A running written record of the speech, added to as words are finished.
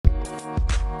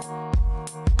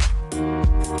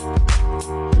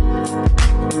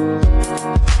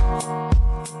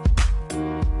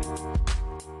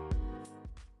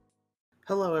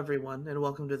everyone, and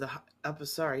welcome to the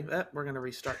Sorry, we're going to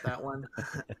restart that one.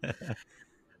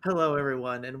 Hello,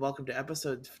 everyone, and welcome to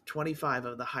episode 25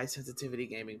 of the High Sensitivity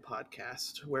Gaming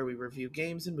Podcast, where we review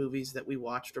games and movies that we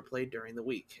watched or played during the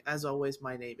week. As always,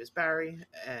 my name is Barry,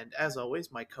 and as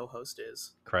always, my co-host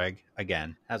is Craig,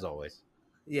 again, as always.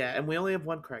 Yeah, and we only have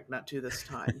one Craig, not two this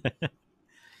time.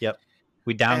 Yep,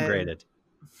 we And downgraded.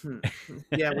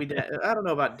 yeah, we did. I don't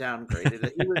know about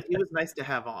downgraded. He was nice to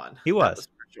have on. He That was was.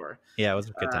 for sure. Yeah, it was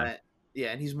a good time. Yeah,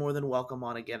 and he's more than welcome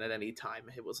on again at any time.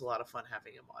 It was a lot of fun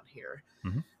having him on here.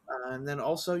 Mm-hmm. And then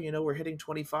also, we're hitting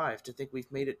 25. To think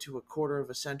we've made it to a quarter of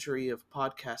a century of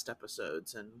podcast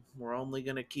episodes, and we're only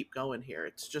going to keep going here.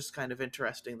 It's just kind of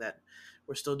interesting that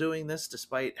we're still doing this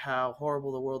despite how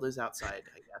horrible the world is outside,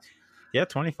 I guess. Yeah,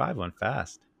 25 went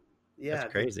fast. Yeah,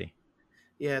 that's crazy.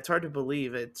 It's hard to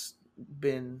believe it's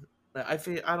been. I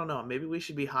don't know. Maybe we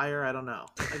should be higher. I don't know.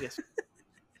 I guess.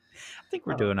 I think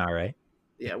we're doing all right.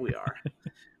 Yeah, we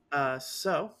are.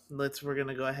 So we're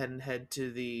gonna go ahead and head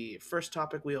to the first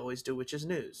topic we always do, which is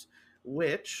news.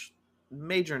 Which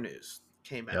major news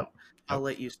came out? Yep. I'll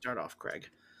let you start off, Craig.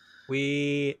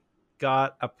 We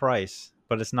got a price,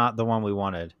 but it's not the one we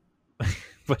wanted.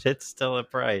 But it's still a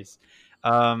price.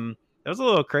 It was a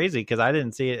little crazy because I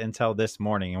didn't see it until this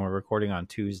morning, and we're recording on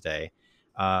Tuesday.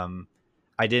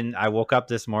 I woke up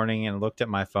this morning and looked at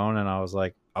my phone, and I was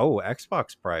like, "Oh,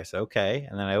 Xbox price, okay."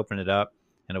 And then I opened it up,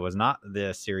 and it was not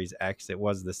the Series X; it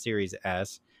was the Series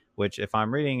S. Which, if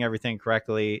I'm reading everything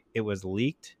correctly, it was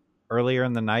leaked earlier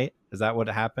in the night. Is that what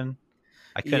happened?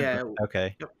 I couldn't. Yeah.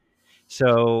 Okay. Yep.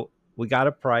 So we got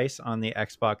a price on the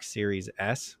Xbox Series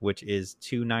S, which is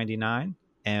 $299,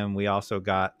 and we also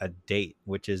got a date,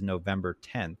 which is November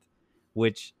 10th,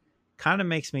 which kind of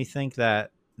makes me think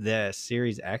that the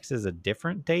Series X is a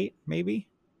different date, maybe.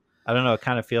 I don't know. It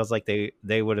kind of feels like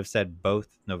they would have said both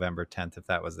November 10th if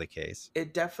that was the case.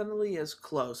 It definitely is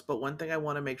close, but one thing I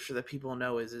want to make sure that people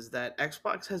know is that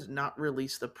Xbox has not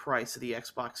released the price of the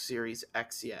Xbox Series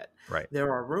X yet. Right.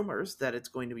 There are rumors that it's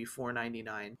going to be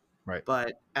 $499. Right.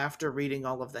 But after reading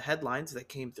all of the headlines that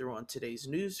came through on today's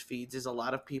news feeds, is a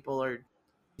lot of people are,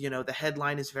 the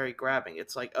headline is very grabbing.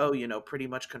 It's like, oh, pretty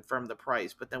much confirm the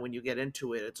price. But then when you get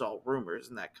into it, it's all rumors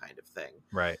and that kind of thing.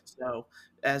 Right. So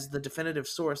as the definitive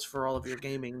source for all of your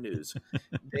gaming news,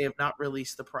 they have not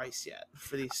released the price yet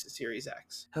for the Series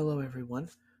X. Hello, everyone.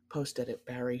 Post-edit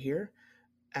Barry here.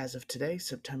 As of today,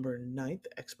 September 9th,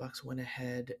 Xbox went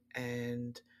ahead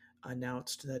and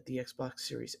announced that the Xbox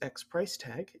Series X price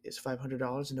tag is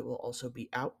 $500, and it will also be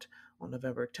out on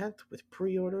November 10th with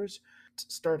pre-orders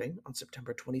starting on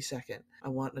September 22nd. I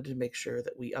wanted to make sure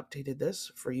that we updated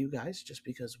this for you guys just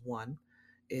because, one,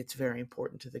 it's very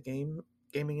important to the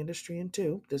gaming industry, and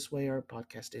two, this way our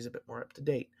podcast stays a bit more up to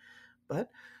date.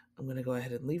 But I'm going to go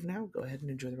ahead and leave now. Go ahead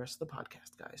and enjoy the rest of the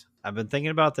podcast, guys. I've been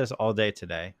thinking about this all day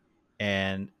today,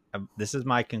 and this is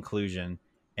my conclusion,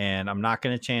 and I'm not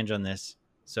going to change on this.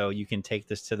 So you can take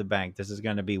this to the bank. This is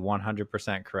going to be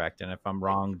 100% correct. And if I'm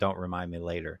wrong, don't remind me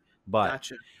later. But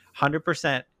Gotcha.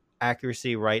 100%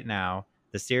 accuracy right now,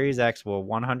 the Series X will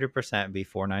 100% be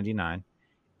 $499.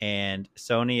 And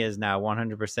Sony is now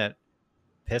 100%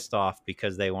 pissed off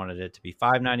because they wanted it to be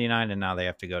 $599, and now they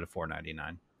have to go to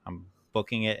 $499. I'm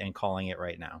booking it and calling it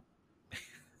right now.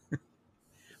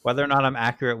 Whether or not I'm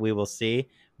accurate, we will see.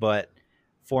 But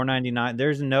 $499,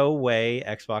 there's no way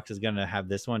Xbox is going to have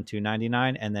this one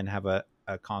 $299 and then have a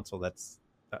console that's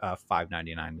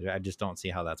 $599. I just don't see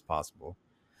how that's possible.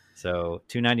 So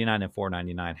 $299 and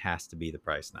 $499 has to be the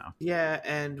price now. Yeah,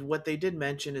 and what they did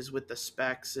mention is with the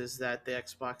specs is that the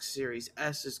Xbox Series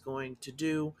S is going to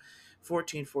do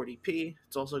 1440p.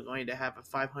 It's also going to have a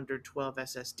 512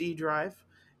 SSD drive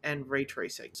and ray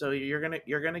tracing. So you're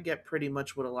gonna get pretty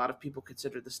much what a lot of people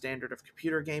consider the standard of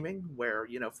computer gaming, where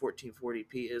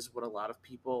 1440p is what a lot of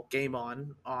people game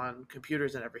on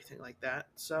computers and everything like that.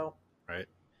 So right,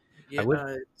 yeah,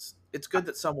 it's good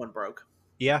that someone broke.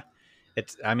 Yeah,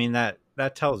 I mean that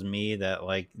tells me that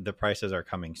like the prices are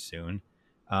coming soon.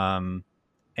 And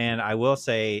I will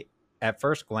say at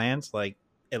first glance, like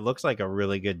it looks like a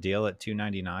really good deal at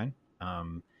 $299.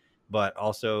 But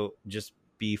also just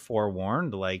be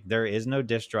forewarned, like there is no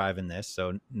disk drive in this,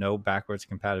 so no backwards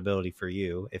compatibility for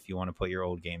you if you want to put your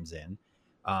old games in.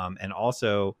 And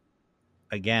also,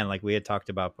 again, like we had talked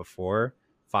about before,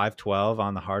 512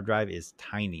 on the hard drive is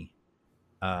tiny.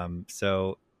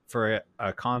 So for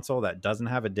a console that doesn't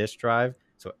have a disk drive,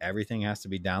 so everything has to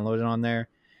be downloaded on there,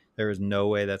 there is no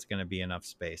way that's going to be enough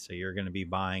space. So you're going to be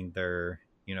buying their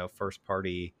first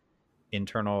party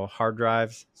internal hard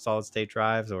drives, solid state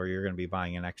drives, or you're going to be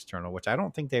buying an external, which I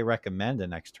don't think they recommend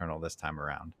an external this time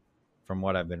around from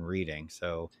what I've been reading.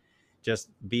 So just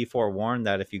be forewarned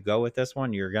that if you go with this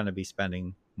one, you're going to be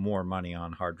spending more money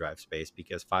on hard drive space,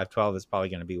 because 512 is probably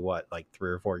going to be what, like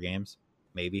 3 or 4 games,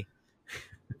 maybe.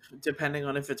 Depending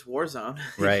on if it's Warzone,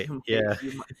 Right. Yeah.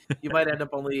 you might end up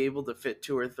only able to fit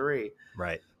 2 or 3.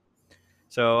 Right.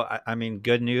 So, I mean,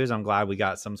 good news. I'm glad we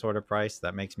got some sort of price.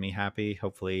 That makes me happy.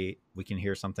 Hopefully, we can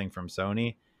hear something from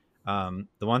Sony. The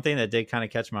one thing that did kind of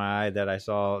catch my eye that I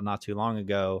saw not too long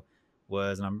ago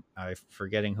was, and I'm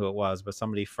forgetting who it was, but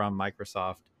somebody from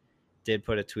Microsoft did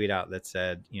put a tweet out that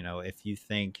said, if you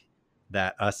think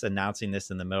that us announcing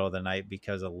this in the middle of the night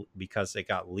because it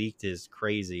got leaked is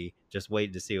crazy, just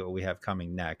wait to see what we have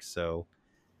coming next. So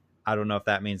I don't know if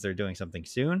that means they're doing something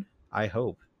soon. I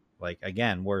hope. Like,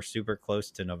 again, we're super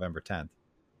close to November 10th,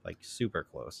 like super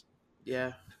close.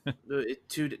 Yeah,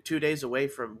 2 days away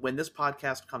from when this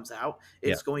podcast comes out.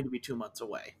 It's going to be 2 months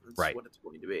away. That's right. what it's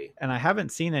going to be. And I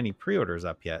haven't seen any pre-orders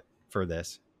up yet for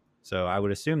this, so I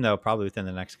would assume though probably within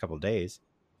the next couple of days.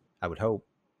 I would hope.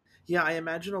 Yeah, I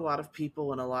imagine a lot of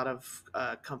people and a lot of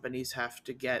companies have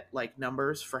to get like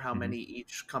numbers for how Mhm. many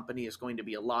each company is going to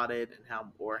be allotted and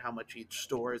how much each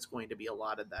store is going to be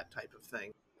allotted, that type of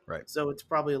thing. Right. So it's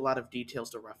probably a lot of details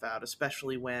to rough out,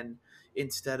 especially when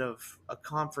instead of a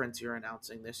conference you're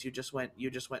announcing this, you just went,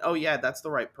 oh yeah, that's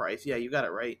the right price. Yeah, you got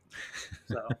it right.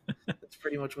 So that's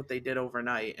pretty much what they did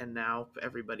overnight, and now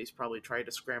everybody's probably trying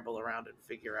to scramble around and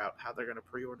figure out how they're going to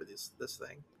pre-order this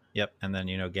thing. Yep. And then,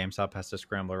 GameStop has to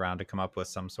scramble around to come up with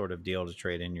some sort of deal to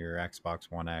trade in your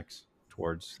Xbox One X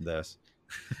towards this.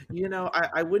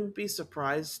 I wouldn't be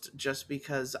surprised, just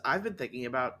because I've been thinking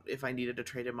about if I needed to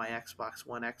trade in my Xbox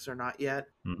One X or not yet.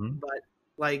 Mm-hmm. But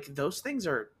like those things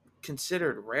are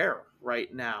considered rare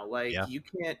right now. Like Yeah.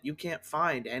 you can't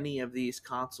find any of these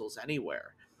consoles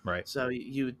anywhere. Right. So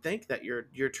you would think that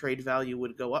your trade value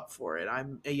would go up for it.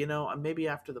 Maybe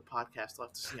after the podcast I'll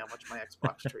have to see how much my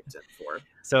Xbox trades in for.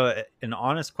 So an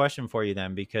honest question for you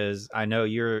then, because I know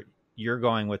you're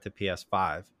going with the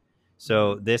PS5.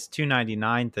 So this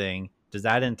 $299 thing, does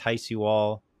that entice you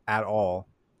all at all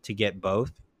to get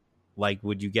both? Like,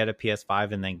 would you get a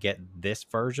PS5 and then get this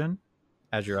version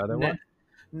as your other one?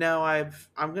 No,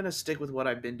 I'm gonna stick with what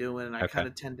I've been doing, and I Okay. kind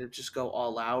of tend to just go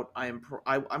all out. I'm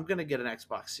gonna get an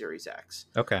Xbox Series X.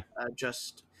 Okay.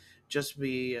 Just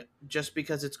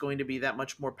because it's going to be that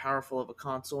much more powerful of a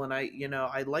console, and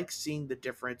I like seeing the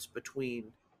difference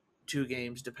between two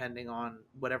games depending on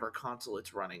whatever console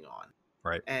it's running on.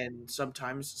 Right. And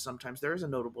sometimes there is a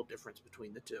notable difference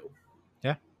between the two.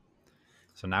 Yeah.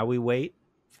 So now we wait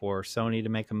for Sony to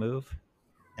make a move,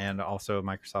 and also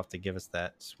Microsoft to give us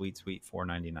that sweet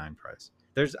 $499 price.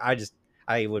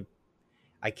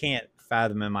 I can't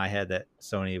fathom in my head that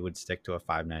Sony would stick to a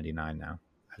 $599 now.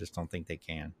 I just don't think they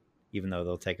can, even though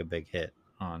they'll take a big hit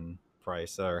on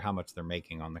price or how much they're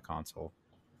making on the console.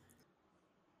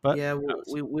 But yeah,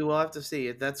 we will have to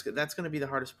see. That's going to be the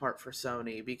hardest part for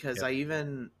Sony, because Yep. I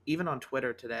even on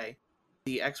Twitter today,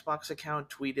 the Xbox account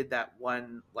tweeted that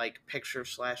one like picture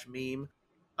 / meme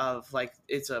of like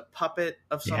it's a puppet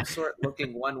of some sort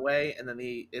looking one way, and then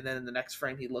in the next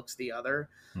frame he looks the other.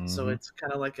 Mm-hmm. So it's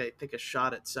kind of like I think a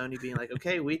shot at Sony being like,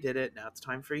 okay, we did it. Now it's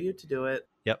time for you to do it.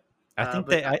 Yep. I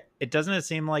think it doesn't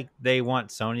seem like they want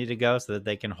Sony to go so that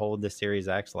they can hold the Series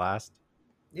X last.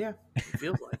 Yeah, it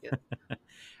feels like it.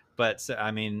 But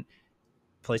I mean,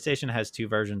 PlayStation has 2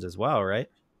 versions as well, right?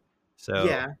 So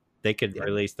yeah, they could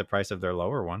release the price of their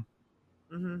lower one.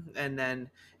 Mm-hmm.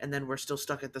 And then we're still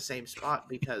stuck at the same spot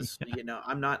because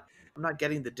I'm not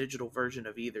getting the digital version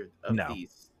of either of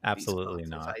these. Absolutely these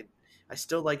not. I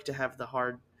still like to have the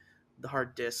hard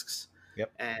discs.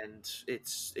 Yep. And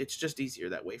it's just easier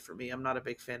that way for me. I'm not a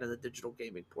big fan of the digital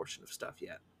gaming portion of stuff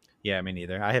yet. Yeah, me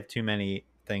neither. I have too many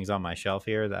things on my shelf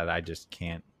here that I just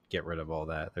can't get rid of all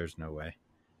that. There's no way.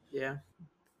 Yeah.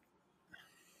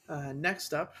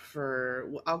 Next up,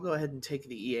 I'll go ahead and take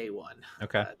the EA one.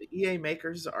 Okay. The EA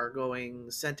makers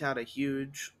sent out a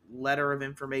huge letter of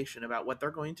information about what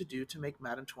they're going to do to make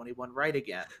Madden 21 right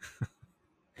again.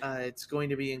 It's going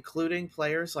to be including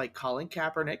players like Colin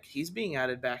Kaepernick. He's being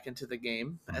added back into the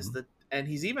game and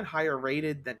he's even higher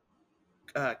rated than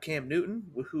Cam Newton,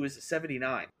 who is a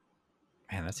 79.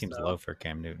 Man, that seems low for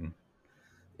Cam Newton.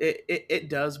 It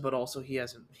does, but also he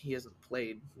hasn't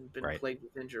played. He's been right. plagued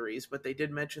with injuries. But they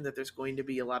did mention that there's going to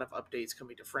be a lot of updates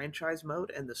coming to franchise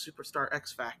mode and the Superstar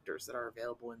X Factors that are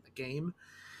available in the game.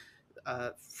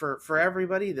 For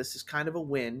everybody, this is kind of a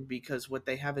win, because what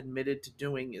they have admitted to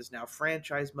doing is now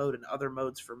franchise mode and other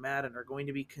modes for Madden are going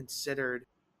to be considered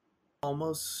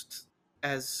almost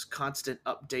as constant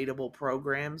updatable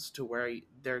programs, to where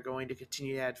they're going to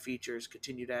continue to add features,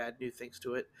 continue to add new things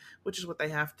to it, which is what they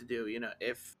have to do.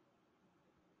 If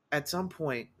at some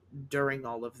point during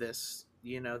all of this,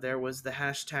 there was the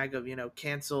hashtag of,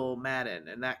 cancel Madden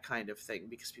and that kind of thing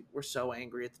because people were so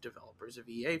angry at the developers of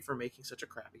EA for making such a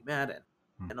crappy Madden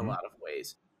in a Mm-hmm. lot of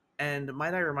ways. And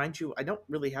might I remind you, I don't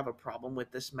really have a problem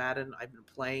with this Madden. I've been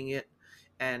playing it,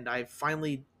 and I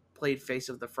finally played Face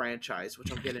of the Franchise,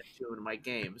 which I'll get into in my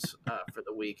games for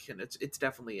the week, and it's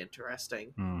definitely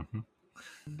interesting. Mm-hmm.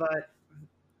 But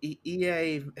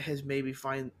EA has maybe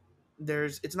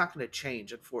it's not going to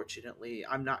change, unfortunately.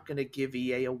 I'm not going to give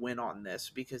EA a win on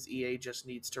this because EA just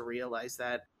needs to realize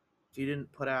that if you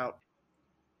didn't put out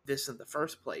this in the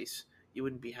first place, you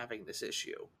wouldn't be having this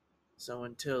issue. So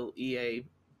until EA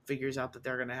figures out that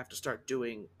they're going to have to start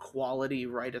doing quality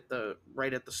right at the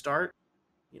start,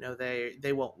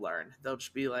 they won't learn. They'll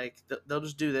just be like they'll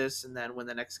just do this, and then when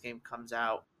the next game comes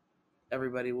out,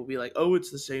 everybody will be like, "Oh, it's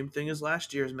the same thing as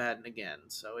last year's Madden again."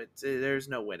 So there's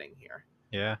no winning here.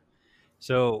 Yeah.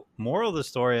 So, moral of the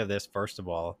story of this, first of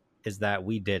all, is that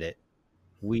we did it.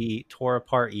 We tore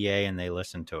apart EA and they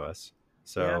listened to us. Yeah.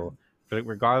 So, but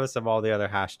regardless of all the other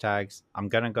hashtags, I'm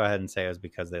going to go ahead and say it was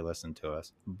because they listened to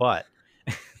us. But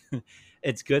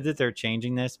it's good that they're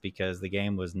changing this because the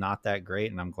game was not that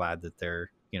great. And I'm glad that they're,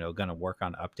 going to work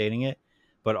on updating it.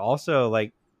 But also,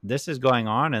 like, this is going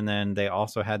on. And then they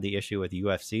also had the issue with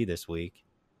UFC this week.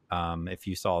 If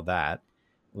you saw that,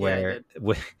 Yeah, I where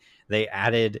did. they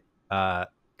added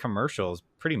commercials,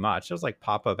 pretty much it was like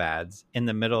pop-up ads in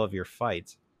the middle of your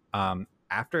fights,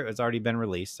 after it was already been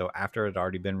released. So after it had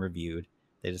already been reviewed,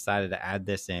 they decided to add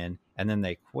this in, and then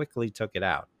they quickly took it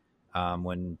out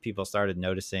when people started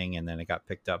noticing, and then it got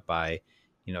picked up by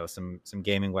some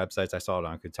gaming websites. I saw it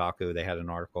on Kotaku. They had an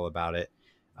article about it.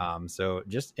 So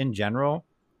just in general,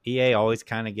 EA always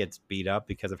kind of gets beat up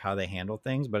because of how they handle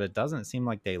things, but it doesn't seem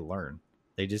like they learn.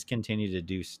 They just continue to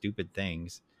do stupid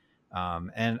things.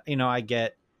 And I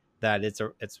get that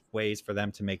it's ways for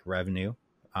them to make revenue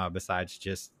besides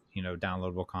just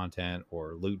downloadable content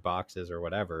or loot boxes or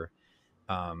whatever.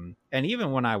 And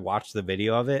even when I watched the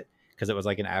video of it, because it was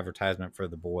like an advertisement for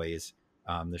The Boys,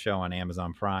 the show on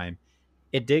Amazon Prime,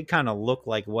 it did kind of look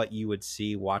like what you would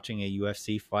see watching a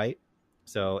UFC fight.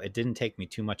 So it didn't take me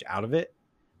too much out of it,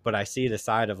 but I see the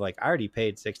side of like, I already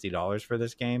paid $60 for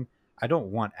this game. I don't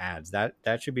want ads. That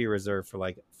should be reserved for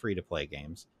like free to play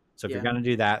games. So if you're Yeah. going to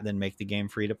do that, then make the game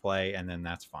free to play, and then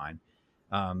that's fine.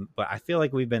 But I feel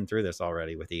like we've been through this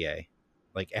already with EA,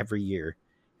 like every year,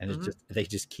 and it's just they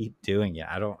just keep doing it.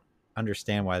 I don't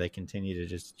understand why they continue to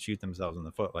just shoot themselves in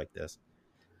the foot like this.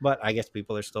 But I guess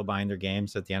people are still buying their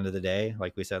games. At the end of the day,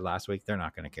 like we said last week, they're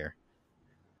not going to care.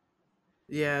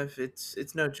 Yeah,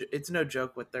 it's no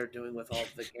joke what they're doing with all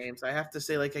of the games. I have to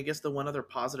say, like, I guess the one other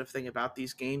positive thing about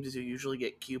these games is you usually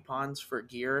get coupons for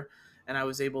gear, and I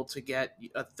was able to get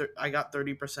I got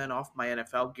 30% off my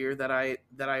NFL gear that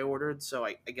I ordered. So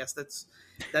I guess that's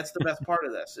the best part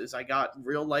of this is I got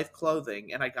real life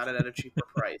clothing and I got it at a cheaper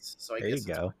price. So I There you guess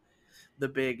it's go. the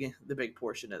big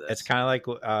portion of It's this. kind of like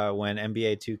when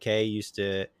NBA 2K used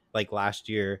to, like last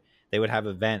year, they would have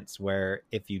events where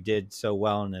if you did so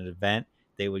well in an event,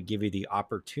 they would give you the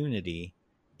opportunity,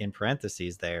 in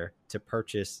parentheses there, to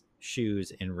purchase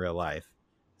shoes in real life.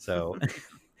 So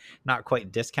not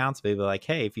quite discounts, but they'd be like,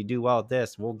 hey, if you do well at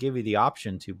this, we'll give you the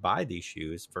option to buy these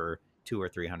shoes for $200 or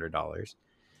 $300,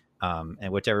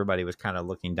 and which everybody was kind of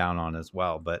looking down on as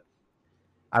well. But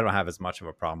I don't have as much of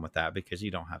a problem with that because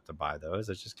you don't have to buy those.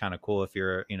 It's just kind of cool if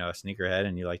you're, a sneakerhead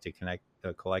and you like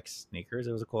to collect sneakers.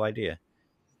 It was a cool idea.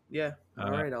 Yeah. All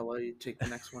Uh, right, I'll let you take the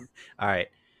next one. all right.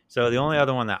 So the only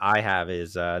other one that I have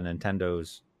is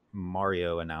Nintendo's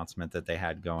Mario announcement that they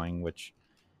had going, which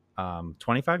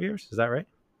 25 years, is that right?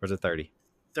 Or is it 30?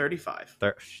 35.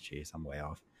 Jeez, I'm way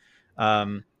off.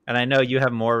 And I know you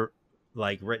have more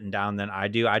like written down than I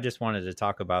do. I just wanted to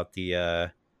talk about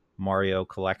the Mario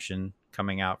collection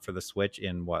coming out for the Switch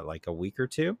in what, like a week or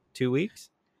 2 weeks?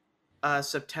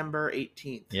 September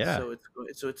 18th. Yeah,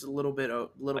 So it's a little bit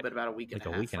about a week and like a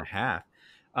a half week and a from half.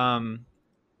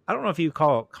 I don't know if you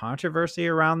call controversy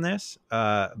around this,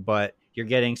 but you're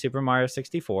getting Super Mario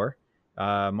 64,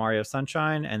 Mario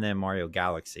Sunshine, and then Mario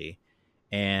Galaxy,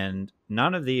 and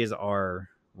none of these are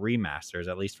remasters,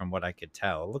 at least from what I could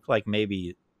tell. It looked like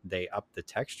maybe they upped the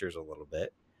textures a little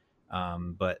bit,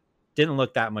 but didn't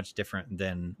look that much different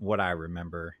than what I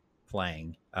remember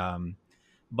playing.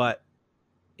 But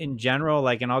in general,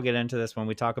 like, and I'll get into this when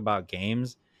we talk about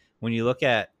games, when you look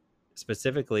at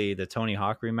specifically the Tony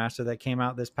Hawk remaster that came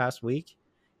out this past week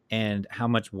and how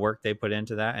much work they put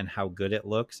into that and how good it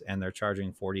looks, and they're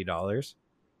charging $40,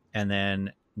 and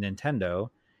then Nintendo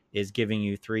is giving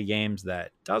you 3 games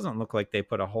that doesn't look like they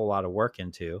put a whole lot of work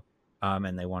into,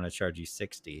 and they want to charge you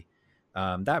 60.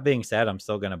 That being said, I'm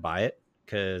still going to buy it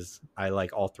because I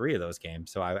like all three of those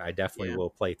games. So I definitely Yeah. will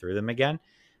play through them again.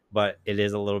 But it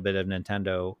is a little bit of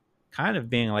Nintendo kind of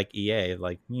being like EA,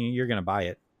 like you're going to buy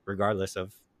it regardless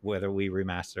of whether we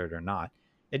remaster it or not.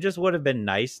 It just would have been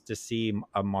nice to see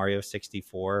a Mario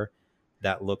 64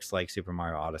 that looks like Super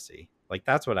Mario Odyssey. Like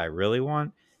that's what I really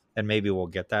want. And maybe we'll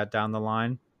get that down the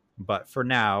line. But for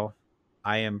now,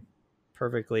 I am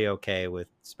perfectly okay with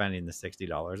spending the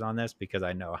 $60 on this because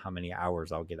I know how many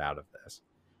hours I'll get out of this.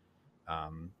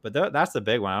 But that's the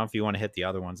big one. I don't know if you want to hit the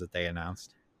other ones that they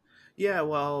announced. Yeah,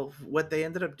 well, what they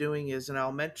ended up doing is, and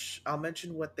I'll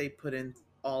mention what they put in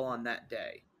all on that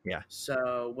day. Yeah.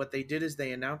 So what they did is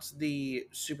they announced the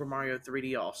Super Mario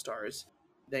 3D All Stars.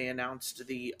 They announced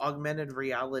the augmented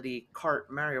reality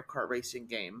Mario Kart racing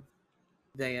game.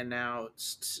 They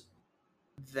announced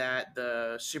that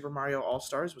the Super Mario All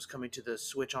Stars was coming to the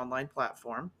Switch Online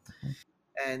platform.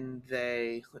 And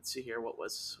let's see here,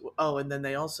 and then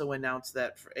they also announced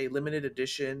that for a limited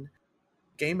edition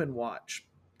Game and Watch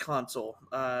console.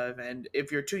 And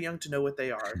if you're too young to know what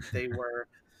they are, they were,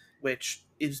 which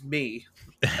is me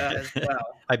as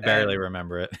well. I barely And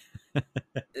remember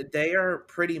it. they are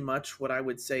pretty much what I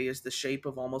would say is the shape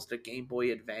of almost a Game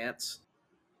Boy Advance.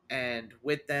 And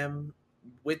with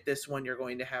this one, you're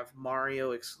going to have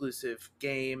Mario exclusive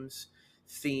games,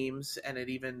 themes, and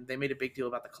they made a big deal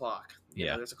about the clock.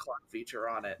 Yeah. There's a clock feature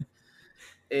on it.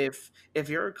 If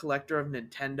you're a collector of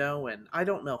Nintendo, and I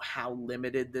don't know how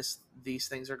limited these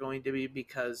things are going to be,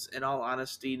 because in all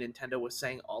honesty, Nintendo was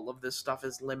saying all of this stuff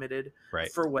is limited Right.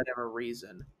 for whatever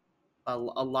reason. A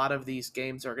lot of these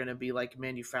games are going to be like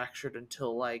manufactured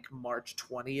until like March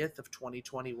 20th of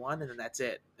 2021, and then that's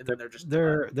it. And then they're just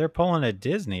they're pulling a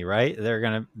Disney, right?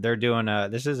 They're doing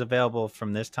this is available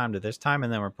from this time to this time,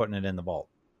 and then we're putting it in the vault,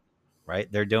 right?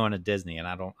 They're doing a Disney, and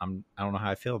I don't know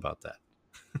how I feel about that.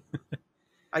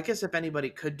 I guess if anybody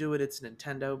could do it, it's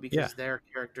Nintendo, Yeah. because their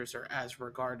characters are as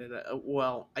regarded,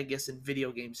 well, I guess in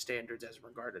video game standards, as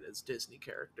regarded as Disney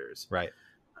characters. Right.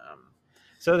 Um,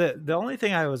 So the only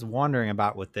thing I was wondering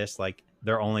about with this, like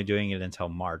they're only doing it until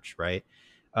March, right?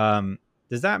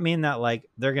 Does that mean that like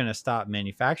they're going to stop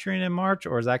manufacturing in March,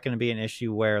 or is that going to be an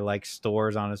issue where like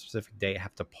stores on a specific date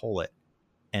have to pull it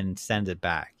and send it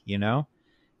back?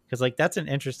 Because like that's an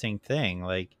interesting thing.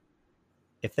 Like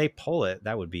if they pull it,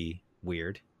 that would be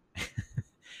weird.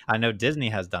 I know Disney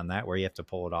has done that where you have to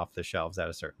pull it off the shelves at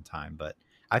a certain time, but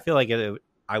I feel like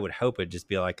I would hope it'd just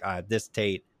be like this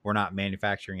date we're not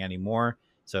manufacturing anymore.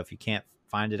 So if you can't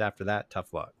find it after that,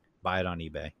 tough luck. Buy it on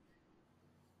eBay.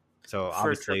 So for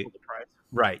obviously, triple the price.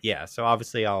 right, yeah. So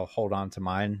obviously, I'll hold on to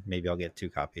mine. Maybe I'll get 2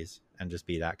 copies and just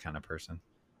be that kind of person.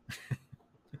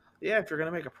 Yeah, if you're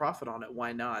going to make a profit on it,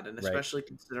 why not? And Right. especially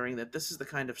considering that this is the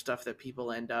kind of stuff that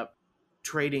people end up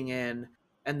trading in,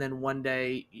 and then one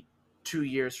day, 2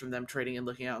 years from them trading and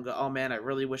looking out and go, oh man, I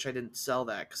really wish I didn't sell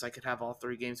that because I could have all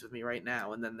 3 games with me right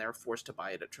now, and then they're forced to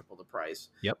buy it at triple the price.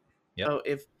 Yep. So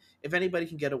if anybody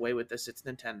can get away with this, it's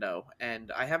Nintendo.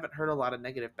 And I haven't heard a lot of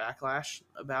negative backlash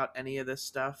about any of this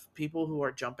stuff. People who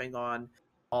are jumping on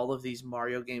all of these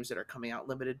Mario games that are coming out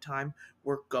limited time,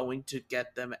 we're going to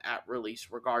get them at release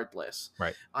regardless.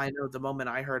 Right. I know the moment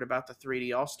I heard about the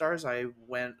 3D All Stars, I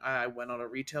went on a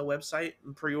retail website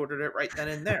and pre-ordered it right then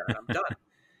and there, and I'm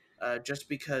done. Just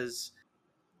because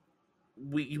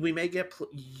we may get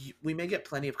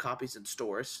plenty of copies in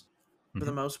stores for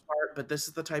the most part, but this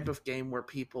is the type of game where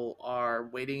people are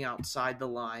waiting outside the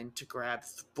line to grab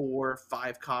 4 or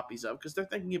 5 copies of, because they're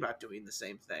thinking about doing the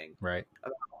same thing. Right.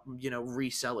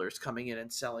 Resellers coming in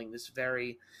and selling this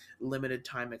very limited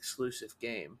time exclusive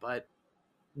game. But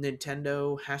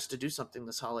Nintendo has to do something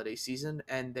this holiday season,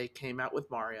 and they came out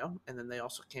with Mario, and then they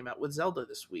also came out with Zelda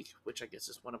this week, which I guess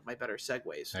is one of my better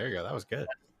segues There you go. That was good.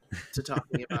 to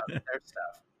talking about their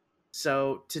stuff.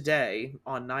 So today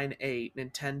on 9/8,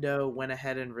 Nintendo went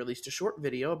ahead and released a short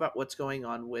video about what's going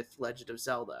on with Legend of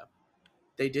Zelda.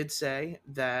 They did say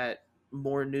that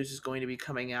more news is going to be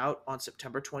coming out on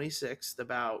September 26th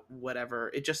about whatever.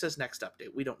 It just says next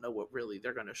update. We don't know what really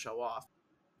they're going to show off.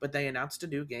 But they announced a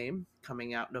new game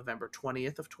coming out November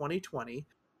 20th of 2020,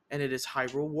 and it is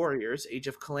Hyrule Warriors: Age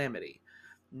of Calamity.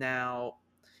 Now,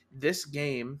 this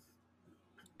game,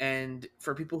 and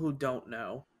for people who don't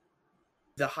know,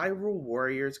 the Hyrule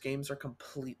Warriors games are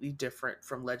completely different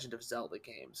from Legend of Zelda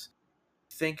games.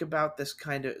 Think about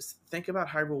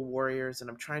Hyrule Warriors, and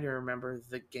I'm trying to remember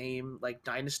the game, like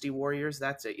Dynasty Warriors.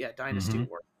 That's it. Yeah, Dynasty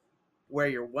Warriors, where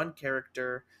you're one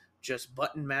character just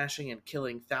button mashing and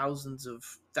killing thousands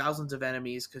of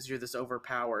enemies because you're this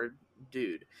overpowered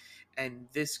dude. And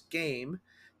this game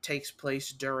takes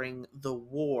place during the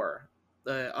war,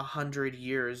 100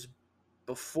 years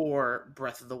before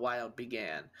Breath of the Wild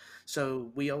began.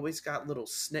 So we always got little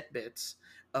snippets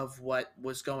of what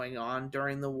was going on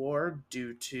during the war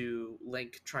due to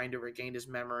Link trying to regain his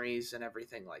memories and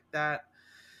everything like that.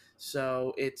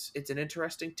 So it's an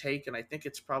interesting take, and I think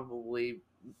it's probably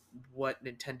what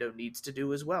Nintendo needs to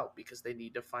do as well, because they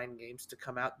need to find games to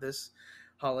come out this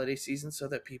holiday season so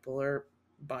that people are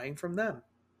buying from them.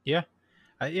 Yeah,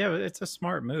 yeah, it's a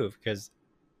smart move because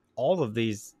all of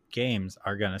these games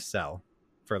are gonna sell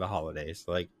for the holidays.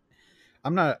 Like, I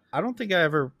don't think I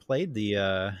ever played the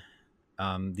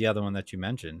other one that you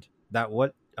mentioned. That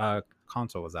what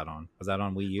console was that on? Was that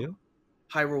on Wii U?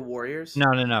 Hyrule Warriors. No.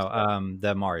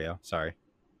 The Mario. Sorry,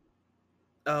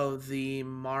 Oh, the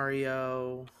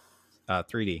Mario.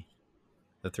 3D.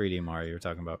 The 3D Mario you're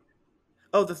talking about.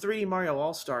 Oh, the 3D Mario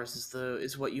All Stars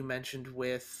is what you mentioned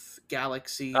with Oh,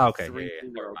 Galaxy okay, yeah, 3D yeah.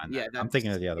 Never World. mind that. Yeah, I'm thinking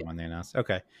that's of the other yeah. one they announced.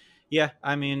 Okay, yeah.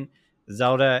 I mean,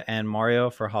 Zelda and Mario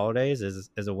for holidays is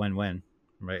a win-win,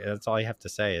 right? That's all you have to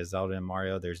say is Zelda and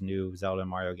Mario. There's new Zelda and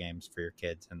Mario games for your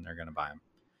kids, and they're gonna buy them.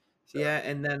 So Yeah,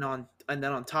 and then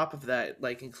on top of that,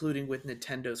 like including with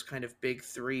Nintendo's kind of big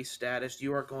three status,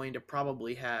 you are going to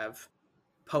probably have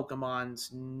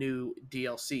Pokemon's new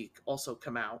DLC also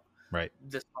come out right,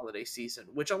 this holiday season,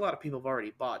 which a lot of people have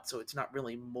already bought, so it's not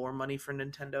really more money for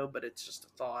Nintendo, but it's just a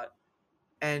thought.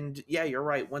 And yeah, you're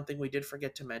right. One thing we did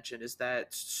forget to mention is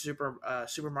that Super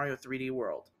Mario 3D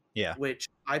World, yeah, which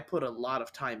I put a lot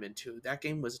of time into. That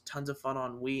game was tons of fun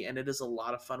on Wii, and it is a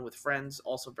lot of fun with friends.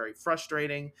 Also very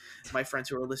frustrating. My friends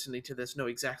who are listening to this know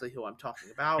exactly who I'm talking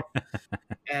about.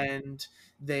 And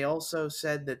they also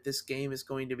said that this game is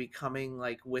going to be coming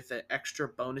like with an extra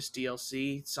bonus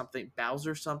DLC, something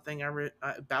Bowser something.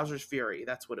 Bowser's Fury.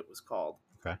 That's what it was called.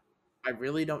 okay, I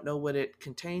really don't know what it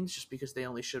contains, just because they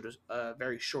only showed a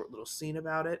very short little scene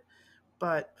about it.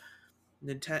 But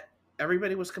Nintendo,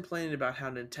 everybody was complaining about how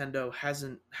Nintendo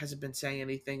hasn't been saying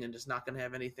anything and is not going to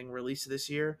have anything released this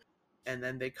year, and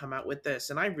then they come out with this,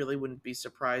 and I really wouldn't be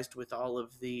surprised with all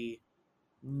of the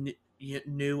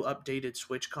new updated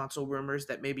Switch console rumors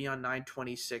that maybe on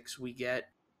 9/26 we get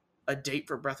a date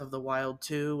for Breath of the Wild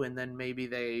 2, and then maybe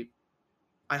they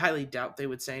I highly doubt they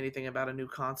would say anything about a new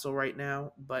console right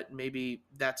now, but maybe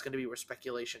that's going to be where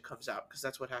speculation comes out, because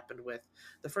that's what happened with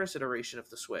the first iteration of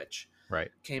the Switch.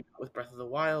 right, Came out with Breath of the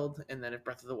Wild, and then if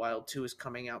Breath of the Wild 2 is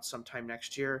coming out sometime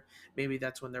next year, maybe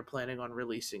that's when they're planning on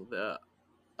releasing the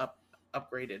up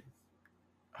upgraded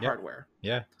yeah, hardware.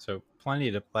 yeah. So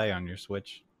plenty to play on your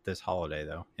Switch this holiday,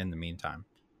 though. In the meantime,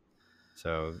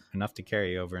 so enough to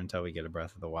carry over until we get a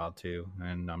Breath of the Wild 2,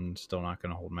 and I'm still not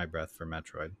going to hold my breath for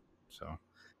Metroid. So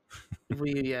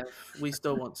We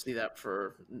still won't see that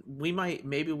for we might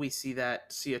maybe we see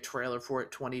a trailer for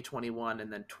it 2021,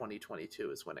 and then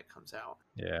 2022 is when it comes out.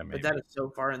 yeah, But maybe. that is so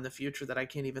far in the future that I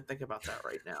can't even think about that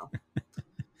right now.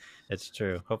 It's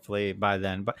true. Hopefully by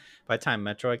then, but by the time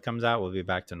Metroid comes out, we'll be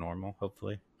back to normal.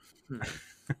 Hopefully. Hmm.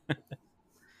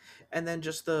 And then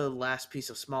just the last piece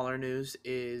of smaller news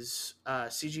is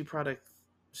CG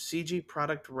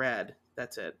Product Red.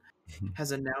 That's it.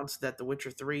 Has announced that The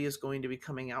Witcher 3 is going to be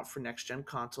coming out for next gen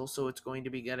console, so it's going to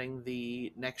be getting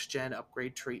the next gen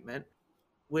upgrade treatment,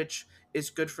 which is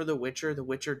good for The Witcher. The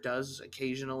Witcher does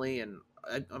occasionally, and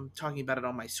I'm talking about it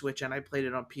on my Switch, and I played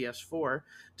it on PS4.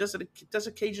 Does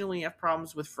occasionally have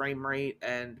problems with frame rate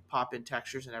and pop in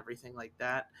textures and everything like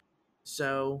that.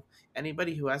 So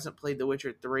anybody who hasn't played The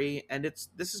Witcher 3, and this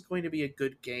is going to be a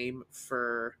good game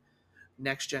for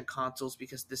next gen consoles,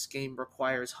 because this game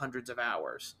requires hundreds of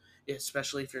hours,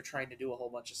 especially if you're trying to do a whole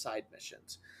bunch of side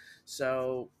missions.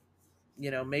 So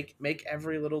make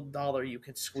every little dollar you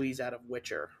can squeeze out of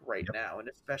Witcher right Yep. now, and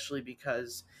especially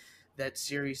because that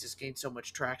series has gained so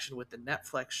much traction with the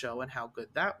Netflix show and how good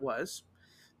that was.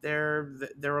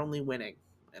 They're only winning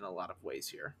in a lot of ways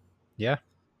here. Yeah.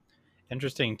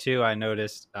 Interesting too. I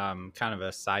noticed kind of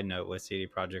a side note with CD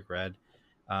Projekt Red.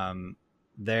 Um,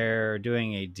 they're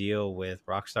doing a deal with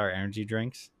Rockstar Energy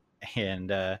Drinks,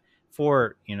 and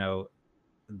for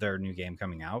their new game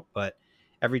coming out. But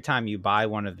every time you buy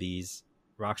one of these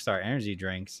Rockstar Energy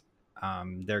Drinks,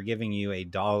 they're giving you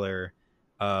 $1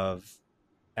 of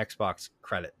Xbox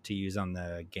credit to use on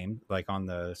the game, like on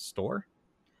the store,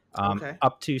 Okay.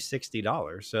 up to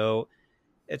 $60. So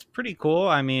it's pretty cool.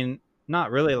 I mean,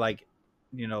 not really like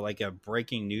like a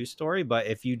breaking news story, but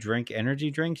if you drink energy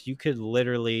drinks, you could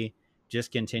literally just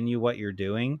continue what you're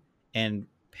doing and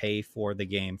pay for the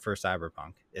game for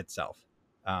Cyberpunk itself,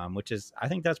 which is I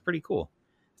think that's pretty cool.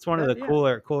 It's one of the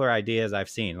Yeah. cooler ideas I've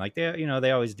seen. Like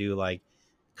they always do like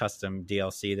custom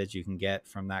DLC that you can get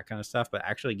from that kind of stuff, but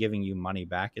actually giving you money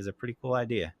back is a pretty cool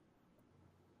idea.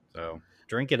 So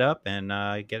drink it up and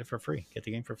get it for free. Get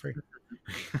the game for free.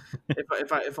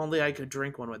 If only I could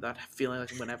drink one without feeling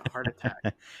like I'm gonna have a heart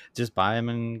attack. Just buy them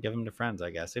and give them to friends,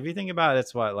 I guess. If you think about it,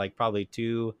 it's what, like probably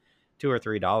 $2 or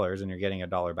 $3, and you're getting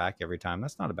 $1 back every time.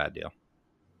 That's not a bad deal.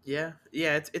 Yeah,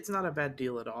 it's not a bad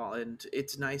deal at all, and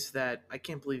it's nice that I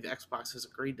can't believe Xbox has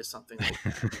agreed to something like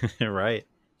that. Right?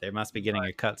 They must be getting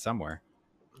a cut somewhere.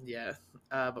 Yeah,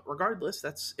 but regardless,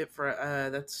 that's it for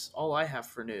that's all I have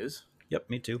for news. Yep,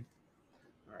 me too.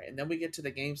 All right, and then we get to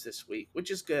the games this week, which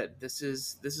is good. This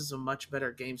is a much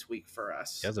better games week for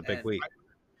us. It was a big week.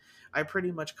 I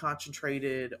pretty much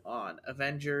concentrated on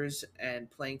Avengers and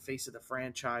playing Face of the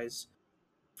Franchise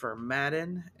for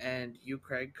Madden, and you,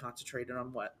 Craig, concentrated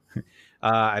on what?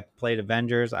 I played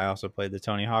Avengers. I also played the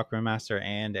Tony Hawk Remaster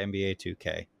and NBA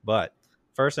 2K. But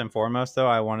first and foremost, though,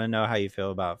 I want to know how you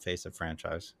feel about Face of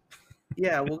Franchise.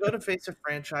 Yeah, we'll go to Face of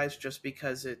Franchise just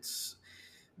because it's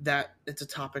a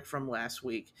topic from last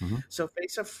week. Mm-hmm. So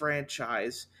Face of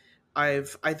Franchise, I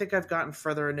think I've gotten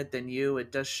further in it than you.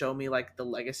 It does show me like the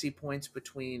legacy points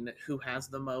between who has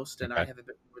the most, and I have a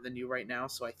bit more than you right now,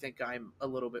 so I think I'm a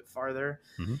little bit farther.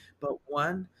 Mm-hmm. But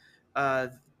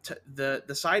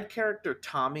the side character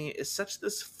Tommy is such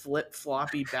this flip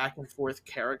floppy back and forth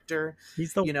character.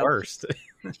 He's the worst.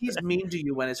 He's mean to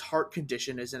you when his heart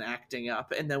condition isn't acting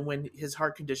up, and then when his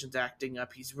heart condition's acting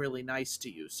up, he's really nice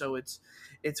to you. So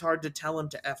it's hard to tell him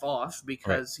to F off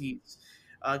because he's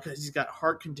got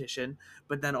heart condition,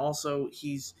 but then also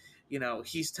he's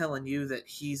telling you that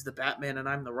he's the Batman and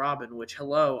I'm the Robin, which,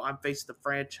 hello, I'm Face of the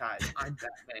Franchise. I'm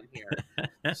Batman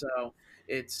here. So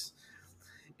it's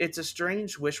a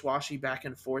strange wish-washy back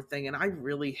and forth thing, and I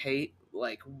really hate,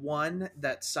 like, one,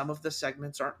 that some of the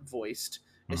segments aren't voiced,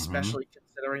 especially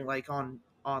considering, like, on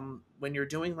when you're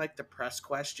doing, like, the press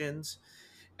questions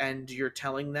and you're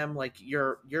telling them, like,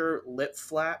 your lip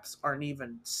flaps aren't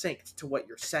even synced to what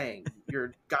you're saying.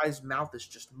 Your guy's mouth is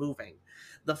just moving.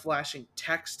 The flashing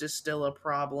text is still a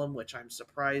problem, which I'm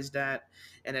surprised at,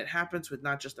 and it happens with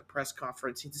not just the press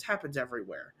conference. It just happens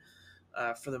everywhere,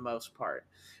 for the most part.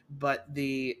 But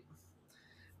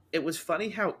it was funny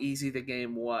how easy the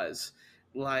game was.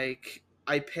 Like,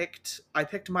 I picked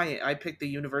the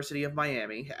University of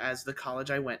Miami as the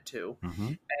college I went to,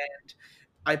 and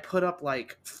I put up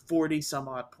like 40 some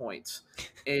odd points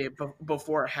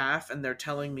before half, and they're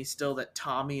telling me still that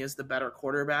Tommy is the better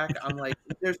quarterback. I'm like,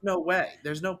 there's no way.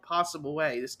 There's no possible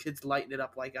way. This kid's lighting it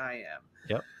up like I am.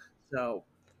 Yep. So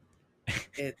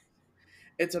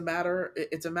it's a matter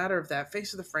of that.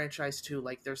 Face of the Franchise too.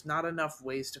 Like, there's not enough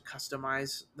ways to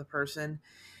customize the person,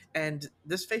 and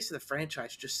this Face of the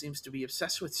Franchise just seems to be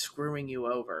obsessed with screwing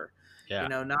you over. Yeah.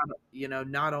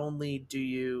 Not only do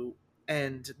you,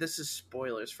 and this is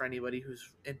spoilers for anybody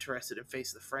who's interested in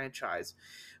Face of the Franchise,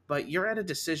 but you're at a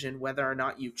decision whether or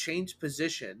not you change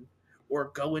position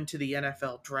or go into the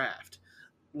NFL draft.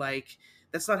 Like,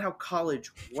 that's not how college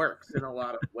works in a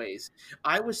lot of ways.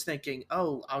 I was thinking,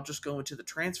 oh, I'll just go into the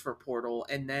transfer portal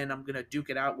and then I'm going to duke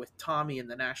it out with Tommy in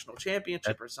the national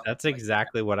championship or something. That's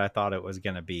exactly what I thought it was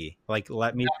going to be. Like,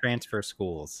 let me transfer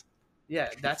schools. Yeah,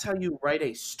 that's how you write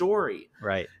a story.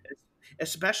 Right.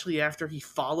 Especially after he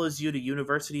follows you to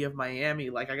University of Miami.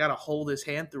 Like, I got to hold his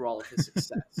hand through all of his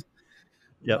success.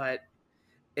 Yep. But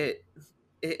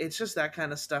it's just that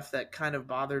kind of stuff that kind of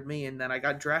bothered me. And then I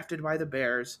got drafted by the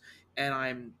Bears, and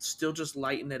I'm still just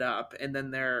lighting it up. And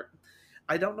then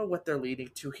I don't know what they're leading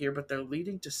to here, but they're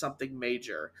leading to something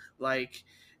major. Like,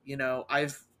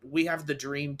 we have the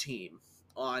dream team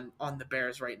on the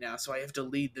Bears right now, so I have to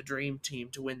lead the dream team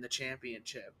to win the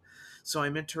championship. So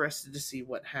I'm interested to see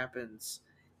what happens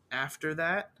after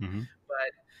that. Mm-hmm.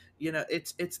 But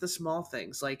it's the small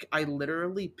things. Like, I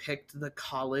literally picked the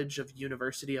college of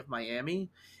University of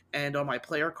Miami, and on my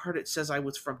player card it says I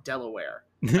was from Delaware.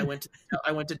 I went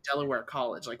to Delaware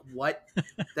College. Like, what?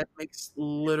 That makes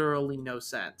literally no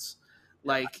sense.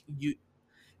 Like,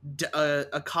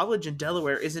 a college in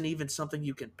Delaware isn't even something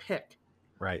you can pick.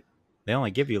 Right. They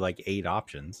only give you like 8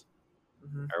 options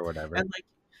or whatever. And like,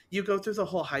 you go through the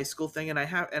whole high school thing, and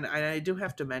I do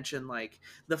have to mention, like,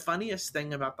 the funniest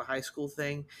thing about the high school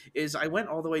thing is I went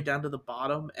all the way down to the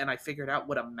bottom and I figured out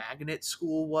what a magnet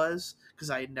school was,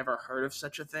 because I had never heard of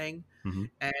such a thing.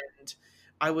 And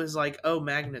I was like, oh,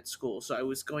 magnet school. So I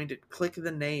was going to click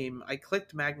the name. I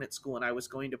clicked magnet school, and I was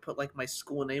going to put, like, my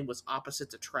school name was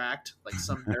Opposites Attract, like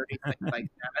some nerdy thing like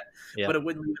that. Yep. But it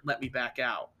wouldn't even let me back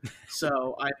out.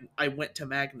 So I went to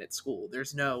magnet school.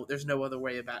 There's no other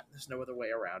way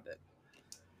around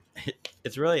it.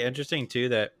 It's really interesting too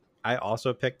that I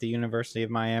also picked the University of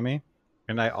Miami,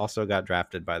 and I also got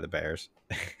drafted by the Bears.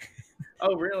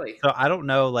 Oh, really? So I don't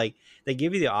know. Like, they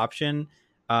give you the option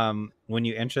when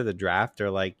you enter the draft,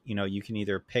 they're like, you can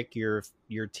either pick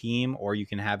your team or you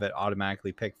can have it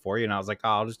automatically pick for you. And I was like, oh,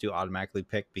 I'll just do automatically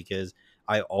pick because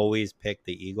I always pick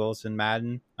the Eagles in Madden.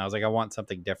 And I was like, I want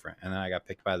something different. And then I got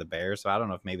picked by the Bears. So I don't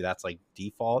know if maybe that's like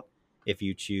default. If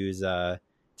you choose to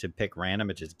pick random,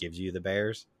 it just gives you the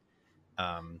Bears.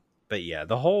 But yeah,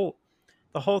 the whole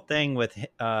thing with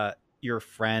your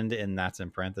friend, and that's in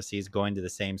parentheses, going to the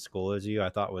same school as you, I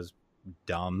thought was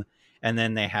dumb. And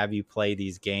then they have you play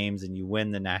these games and you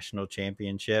win the national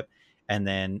championship, and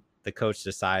then the coach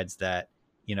decides that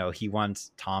he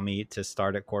wants Tommy to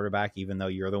start at quarterback, even though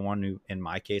you're the one who, in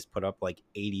my case, put up like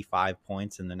 85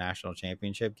 points in the national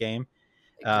championship game.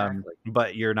 Exactly.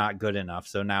 But you're not good enough,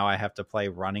 so now I have to play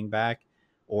running back,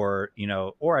 or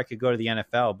I could go to the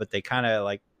NFL. But they kind of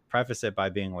like preface it by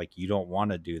being like, you don't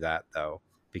want to do that though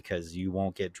because you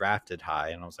won't get drafted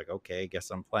high. And I was like, okay, I guess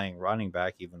I'm playing running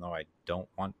back even though I don't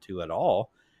want to at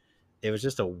all. It was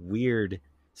just a weird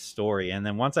story. And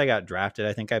then once I got drafted,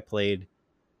 I think I played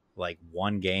like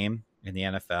one game in the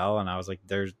NFL, and I was like,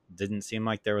 there didn't seem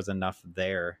like there was enough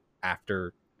there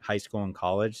after high school and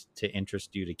college to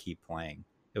interest you to keep playing.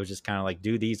 It was just kind of like,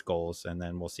 do these goals and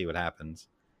then we'll see what happens.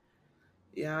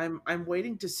 Yeah, I'm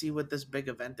waiting to see what this big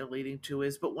event they're leading to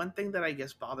is. But one thing that I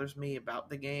guess bothers me about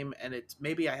the game, and it's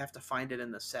maybe I have to find it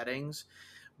in the settings,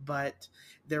 but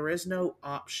there is no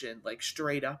option like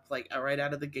straight up like right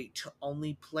out of the gate to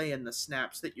only play in the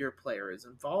snaps that your player is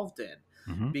involved in.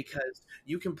 Mm-hmm. Because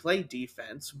you can play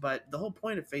defense, but the whole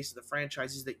point of Face of the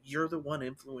Franchise is that you're the one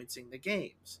influencing the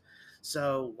games.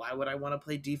 So why would I want to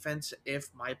play defense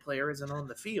if my player isn't on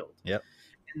the field? Yep.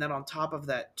 And then on top of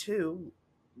that too,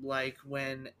 like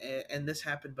when, and this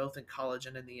happened both in college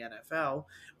and in the NFL,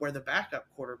 where the backup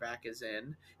quarterback is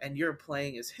in and you're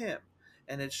playing as him.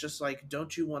 And it's just like,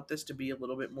 don't you want this to be a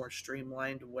little bit more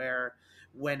streamlined where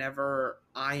whenever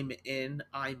I'm in,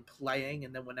 I'm playing,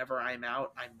 and then whenever I'm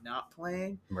out, I'm not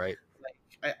playing? Right.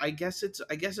 Like I guess it's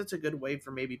a good way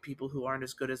for maybe people who aren't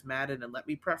as good as Madden. And let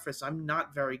me preface, I'm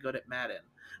not very good at Madden.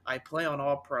 I play on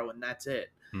All Pro, and that's it.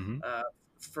 Mm-hmm.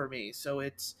 For me. So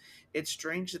it's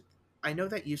strange that I know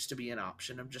that used to be an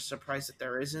option. I'm just surprised that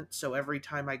there isn't. So every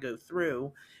time I go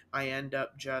through, I end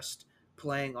up just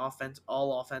playing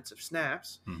all offensive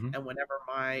snaps. Mm-hmm.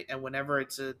 And whenever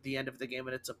it's at the end of the game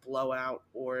and it's a blowout,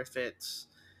 or if it's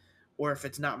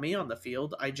not me on the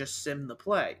field, I just sim the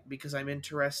play because I'm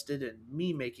interested in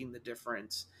me making the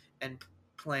difference and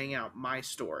playing out my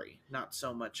story, not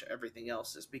so much everything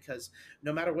else's. Because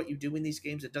no matter what you do in these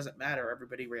games, it doesn't matter.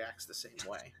 Everybody reacts the same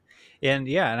way. And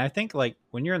yeah, and I think like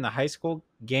when you're in the high school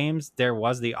games, there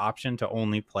was the option to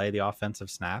only play the offensive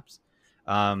snaps.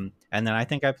 And then I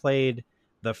think I played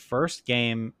the first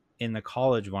game in the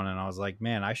college one, and I was like,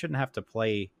 man, I shouldn't have to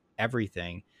play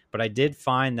everything. But I did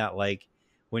find that like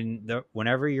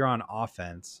whenever you're on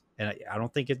offense, and I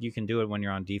don't think you can do it when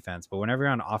you're on defense, but whenever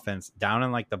you're on offense, down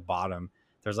in like the bottom,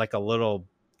 there's like a little.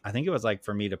 I think it was like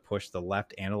for me to push the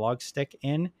left analog stick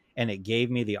in, and it gave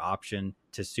me the option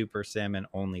to super sim and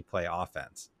only play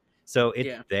offense. So it's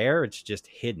Yeah. there, it's just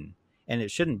hidden. And it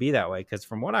shouldn't be that way because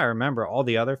from what I remember, all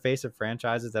the other Face of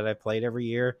franchises that I played every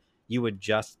year, you would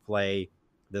just play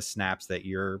the snaps that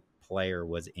your player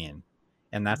was in.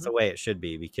 And that's Hmm. the way it should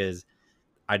be because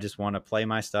I just want to play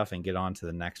my stuff and get on to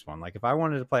the next one. Like if I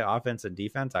wanted to play offense and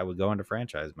defense, I would go into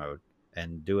franchise mode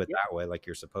and do it Yeah. that way like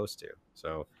you're supposed to.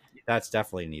 So that's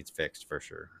definitely needs fixed for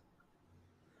sure.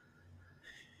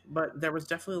 But there was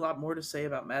definitely a lot more to say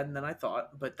about Madden than I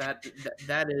thought. But that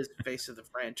is Face of the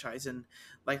Franchise. And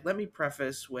like, let me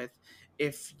preface with,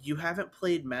 if you haven't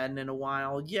played Madden in a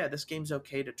while, yeah, this game's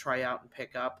okay to try out and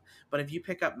pick up. But if you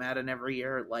pick up Madden every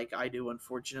year, like I do,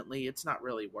 unfortunately, it's not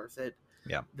really worth it.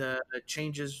 Yeah. The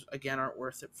changes again aren't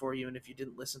worth it for you. And if you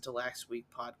didn't listen to last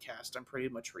week's podcast, I'm pretty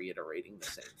much reiterating the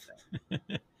same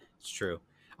thing. It's true.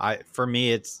 For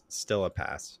me it's still a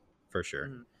pass for sure.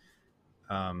 Mhm.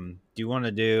 Do you want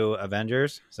to do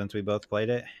Avengers since we both played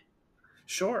it?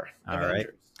 Sure, All right.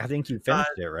 Avengers. I think you Uh,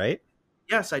 finished it, right?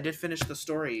 Yes, I did finish the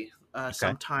story Okay.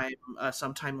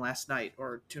 sometime last night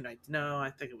or 2 nights. No, I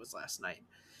think it was last night.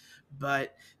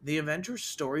 But the Avengers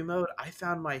story mode, I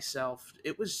found myself,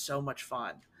 it was so much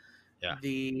fun. Yeah.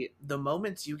 The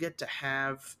moments you get to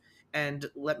have,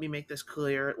 and let me make this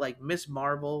clear, like Miss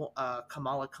Marvel,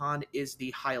 Kamala Khan is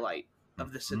the highlight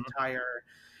of this Mhm. entire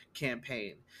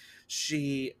campaign.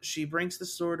 She brings the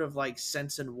sort of like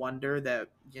sense and wonder that,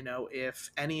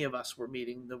 if any of us were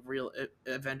meeting the real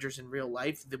Avengers in real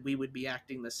life, that we would be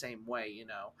acting the same way,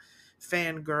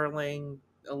 fangirling,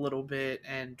 a little bit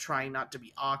and trying not to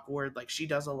be awkward. Like she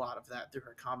does a lot of that through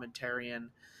her commentary, and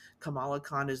Kamala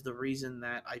Khan is the reason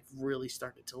that I've really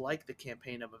started to like the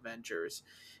campaign of Avengers.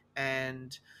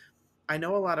 And I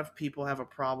know a lot of people have a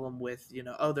problem with,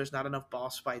 oh, there's not enough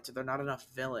boss fights or there are not enough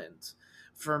villains.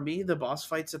 For me, the boss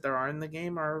fights that there are in the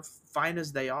game are fine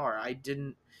as they are.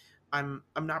 I'm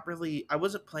not really I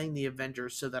wasn't playing the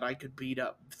Avengers so that I could beat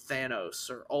up Thanos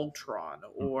or Ultron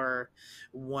or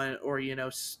one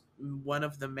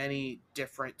of the many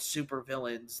different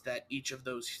supervillains that each of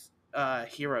those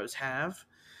heroes have.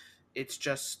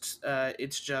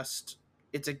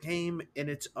 It's a game in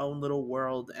its own little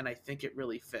world, and I think it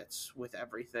really fits with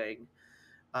everything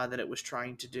that it was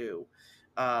trying to do.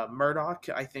 Murdoch,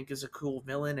 I think, is a cool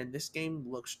villain, and this game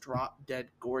looks drop dead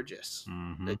gorgeous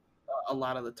Mm-hmm. a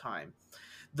lot of the time.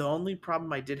 The only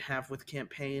problem I did have with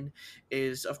campaign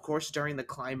is, of course, during the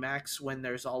climax when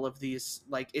there's all of these,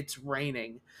 like, it's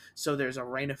raining, so there's a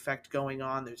rain effect going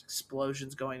on, there's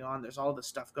explosions going on, there's all this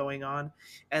stuff going on,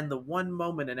 and the one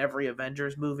moment in every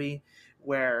Avengers movie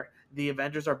where the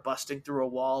Avengers are busting through a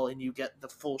wall and you get the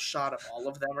full shot of all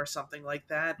of them or something like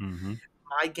that, Mm-hmm.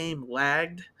 my game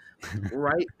lagged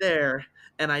right there,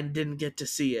 and I didn't get to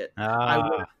see it. I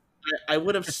would Ah, I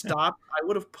would have stopped. I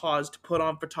would have paused, put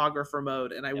on photographer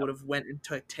mode, and I yep. would have went and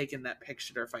taken that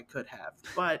picture if I could have.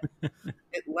 But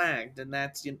it lagged, and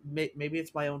that's maybe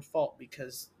it's my own fault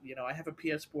because I have a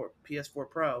PS4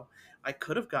 Pro. I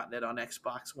could have gotten it on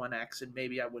Xbox One X, and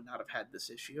maybe I would not have had this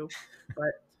issue.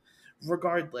 But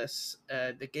regardless,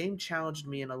 the game challenged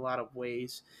me in a lot of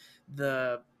ways.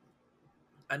 The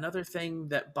Another thing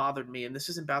that bothered me, and this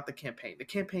isn't about the campaign. The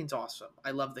campaign's awesome.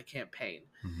 I love the campaign.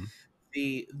 Mm-hmm.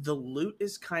 The loot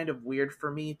is kind of weird for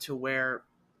me to where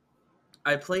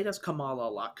I played as Kamala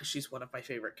a lot because she's one of my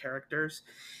favorite characters.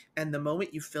 And the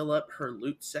moment you fill up her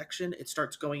loot section, it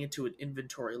starts going into an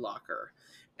inventory locker.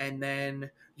 And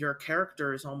then your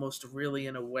character is almost really,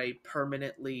 in a way,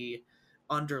 permanently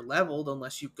under leveled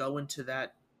unless you go into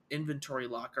that inventory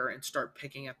locker and start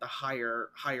picking at the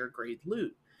higher grade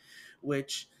loot.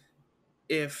 Which,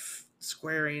 if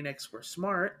Square Enix were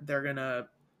smart, they're gonna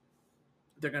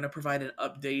provide an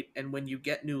update, and when you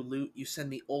get new loot, you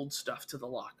send the old stuff to the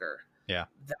locker. Yeah.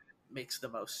 That makes the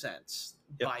most sense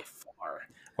Yep. by far.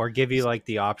 Or give you like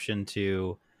the option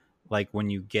to, like,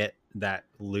 when you get that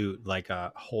loot, like,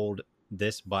 hold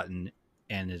this button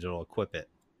and it'll equip it.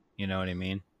 You know what I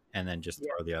mean? And then just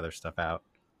Yeah, throw the other stuff out.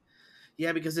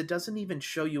 yeah, because it doesn't even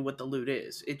show you what the loot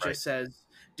is. It Right. just says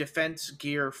defense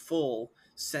gear full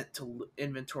sent to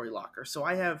inventory locker. So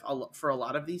I have for a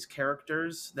lot of these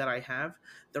characters that I have,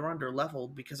 they're under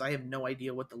leveled because I have no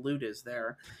idea what the loot is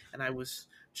there, and I was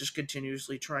just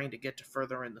continuously trying to get to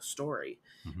further in the story,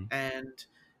 Mm-hmm. and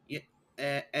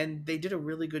and they did a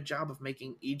really good job of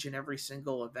making each and every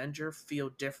single Avenger feel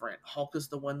different. Hulk is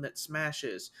the one that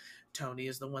smashes. Tony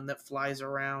is the one that flies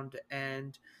around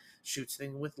and shoots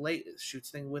thing with lasers.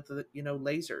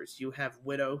 You have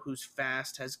Widow, who's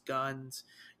fast, has guns.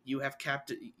 You have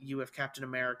Captain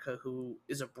America, who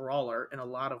is a brawler in a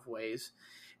lot of ways,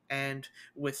 and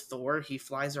with Thor, he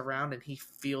flies around and he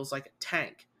feels like a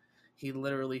tank. He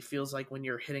literally feels like when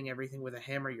you're hitting everything with a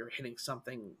hammer, you're hitting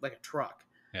something like a truck.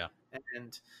 Yeah.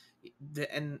 And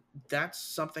and that's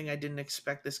something I didn't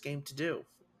expect this game to do.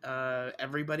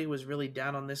 Everybody was really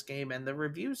down on this game, and the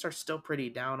reviews are still pretty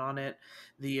down on it.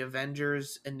 The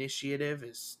Avengers Initiative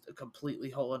is a completely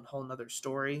whole nother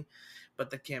story, but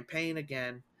the campaign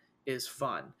again is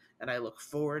fun, and I look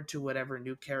forward to whatever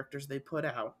new characters they put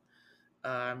out.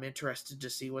 I'm interested to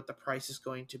see what the price is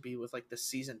going to be with like the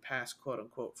season pass, quote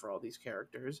unquote, for all these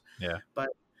characters. Yeah. But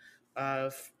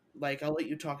uh, like, I'll let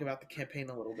you talk about the campaign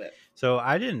a little bit. So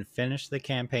I didn't finish the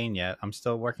campaign yet. I'm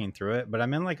still working through it, but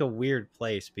I'm in like a weird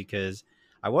place because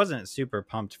I wasn't super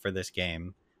pumped for this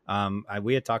game.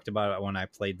 We had talked about it when I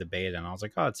played the beta, and I was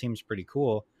like, "Oh, it seems pretty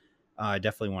cool. I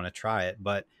definitely want to try it."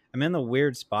 But I'm in the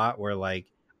weird spot where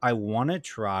like I want to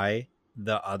try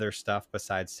the other stuff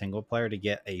besides single player to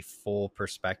get a full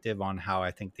perspective on how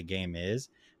I think the game is.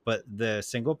 But the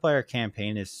single player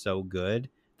campaign is so good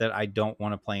that I don't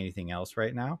want to play anything else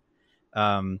right now.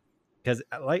 Because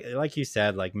like you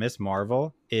said, like Miss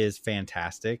Marvel is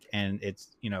fantastic, and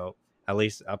it's, at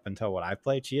least up until what I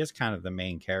played, she is kind of the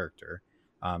main character.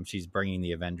 She's bringing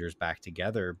the Avengers back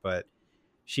together, but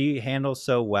she handles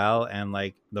so well, and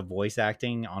like the voice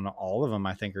acting on all of them,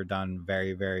 I think, are done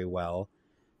very, very well.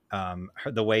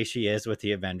 The way she is with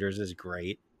the Avengers is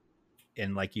great,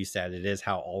 and like you said, it is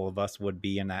how all of us would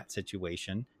be in that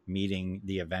situation. Meeting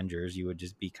the Avengers, you would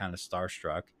just be kind of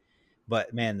starstruck.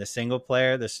 But man, the single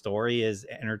player, the story is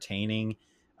entertaining.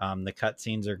 The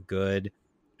cutscenes are good.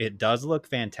 It does look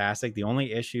fantastic. The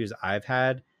only issues I've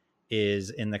had is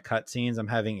in the cutscenes. I'm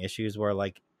having issues where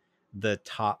like the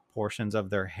top portions of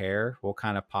their hair will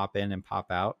kind of pop in and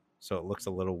pop out, so it looks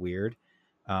a little weird.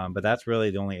 But that's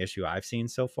really the only issue I've seen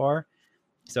so far.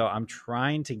 So I'm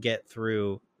trying to get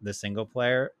through the single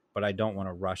player, but I don't want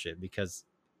to rush it because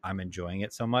I'm enjoying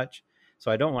it so much. So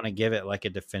I don't want to give it like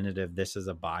a definitive this is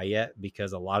a buy yet,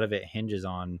 because a lot of it hinges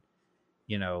on,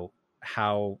 you know,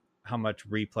 how much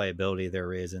replayability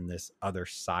there is in this other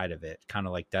side of it, kind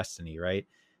of like Destiny, right?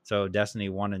 So Destiny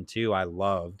 1 and 2 I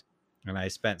loved, and I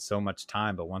spent so much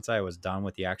time, but once I was done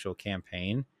with the actual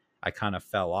campaign, I kind of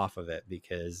fell off of it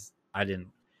because I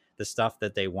didn't, the stuff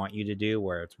that they want you to do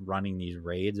where it's running these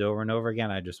raids over and over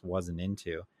again, I just wasn't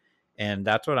into. And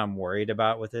that's what I'm worried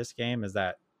about with this game, is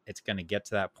that it's going to get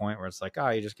to that point where it's like, oh,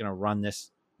 you're just going to run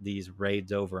these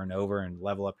raids over and over and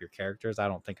level up your characters. I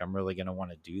don't think I'm really going to want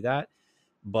to do that.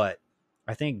 But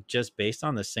I think just based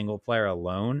on the single player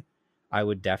alone, I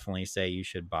would definitely say you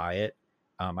should buy it.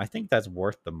 I think that's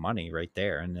worth the money right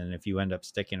there. And then if you end up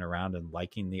sticking around and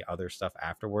liking the other stuff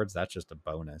afterwards, that's just a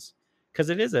bonus. Because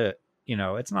it is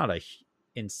it's not a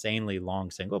insanely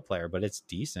long single player, but it's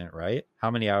decent, right?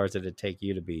 How many hours did it take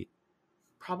you to beat?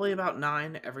 Probably about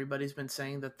 9. Everybody's been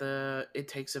saying that it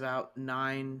takes about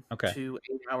 9 Okay. to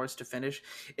 8 hours to finish.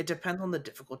 It depends on the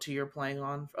difficulty you're playing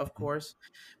on, of Mhm. course,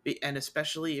 and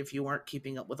especially if you weren't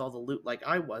keeping up with all the loot like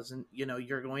I wasn't.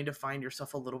 You're going to find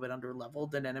yourself a little bit under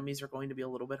leveled, and enemies are going to be a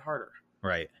little bit harder.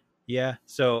 Right. Yeah.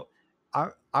 So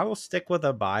I will stick with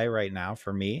a buy right now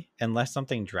for me, unless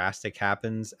something drastic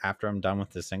happens after I'm done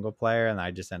with the single player and I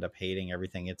just end up hating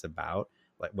everything it's about,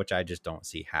 like, which I just don't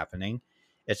see happening.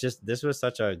 It's just this was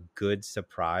such a good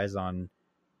surprise on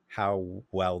how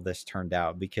well this turned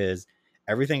out, because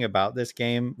everything about this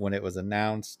game when it was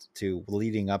announced to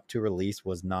leading up to release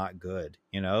was not good.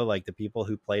 Like the people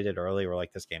who played it early were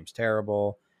like, this game's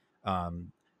terrible.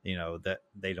 Um, that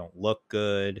they don't look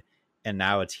good. And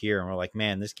now it's here and we're like,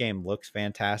 man, this game looks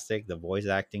fantastic. The voice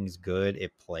acting's good.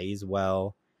 It plays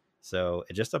well. So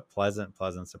it's just a pleasant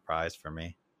surprise for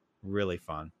me. Really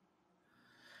fun.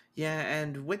 Yeah,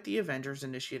 and with the Avengers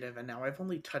Initiative, and now I've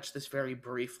only touched this very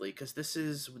briefly because this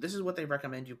is what they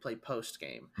recommend you play post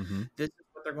game. Hmm. This is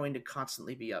what they're going to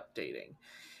constantly be updating.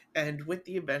 And with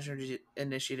the Avengers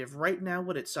Initiative, right now,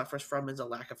 what it suffers from is a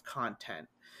lack of content.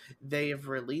 They have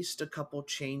released a couple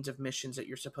chains of missions that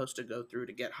you're supposed to go through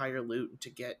to get higher loot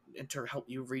and to help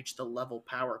you reach the level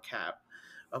power cap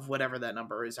of whatever that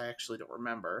number is. I actually don't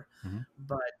remember, Hmm.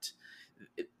 but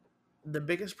the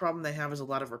biggest problem they have is a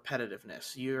lot of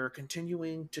repetitiveness. You're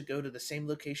continuing to go to the same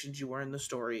locations you were in the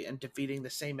story and defeating the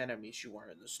same enemies you were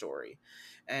in the story,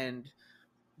 and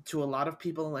to a lot of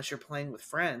people, unless you're playing with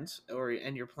friends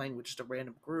and you're playing with just a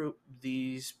random group,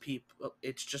 these people,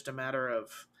 it's just a matter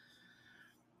of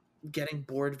getting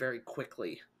bored very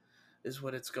quickly is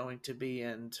what it's going to be.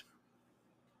 And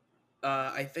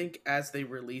I think as they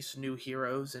release new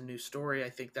heroes and new story,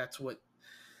 I think that's what's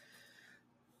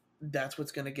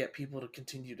going to get people to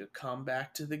continue to come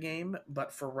back to the game.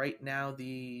 But for right now,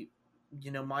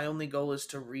 my only goal is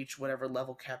to reach whatever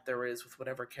level cap there is with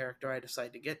whatever character I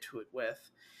decide to get to it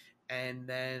with, and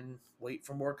then wait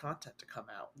for more content to come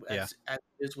out. Yeah. As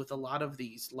it is with a lot of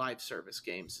these live service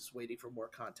games, is waiting for more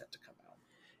content to come out.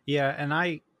 Yeah, and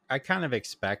I kind of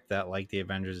expect that like the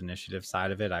Avengers Initiative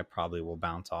side of it, I probably will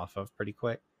bounce off of pretty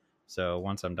quick. So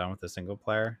once I'm done with the single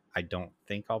player, I don't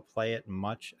think I'll play it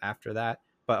much after that.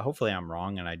 But hopefully I'm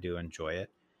wrong and I do enjoy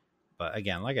it. But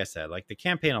again, like I said, like the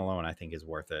campaign alone, I think is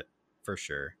worth it for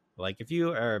sure. Like if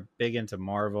you are big into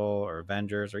Marvel or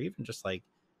Avengers or even just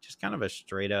kind of a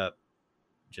straight up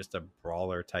just a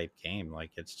brawler type game,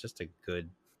 like it's just a good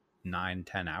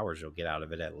 9-10 hours you'll get out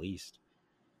of it at least.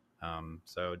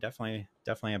 So definitely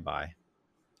a buy.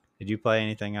 Did you play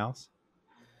anything else?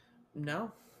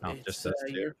 No, Oh, just it's those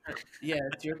two. your turn. Yeah,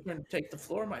 it's your turn to take the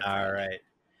floor, my All friend. right.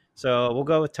 So we'll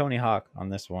go with Tony Hawk on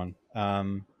this one.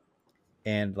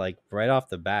 And like right off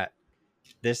the bat,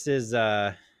 this is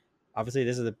obviously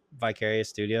this is the Vicarious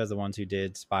Studios, the ones who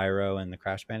did Spyro and the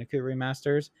Crash Bandicoot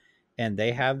remasters, and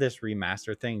they have this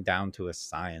remaster thing down to a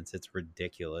science. It's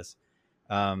ridiculous.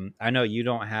 I know you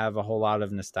don't have a whole lot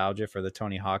of nostalgia for the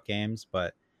Tony Hawk games,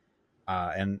 but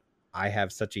and I have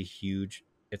it's such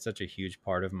a huge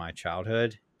part of my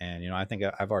childhood. And I think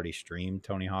I've already streamed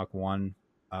Tony Hawk 1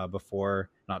 before,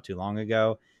 not too long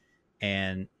ago,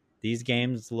 and these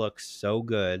games look so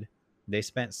good. They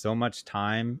spent so much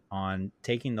time on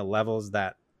taking the levels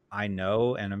that I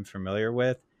know and I'm familiar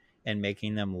with and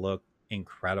making them look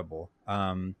incredible.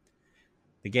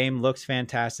 The game looks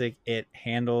fantastic. It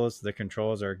handles, the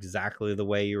controls are exactly the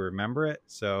way you remember it.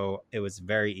 So it was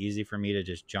very easy for me to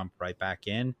just jump right back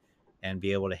in and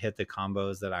be able to hit the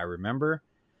combos that I remember.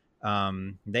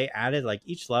 They added, like,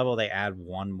 each level, they add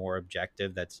one more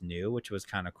objective that's new, which was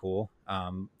kind of cool.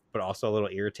 But also a little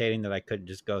irritating that I couldn't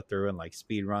just go through and like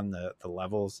speed run the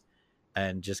levels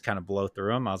and just kind of blow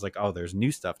through them. I was like, oh, there's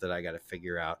new stuff that I got to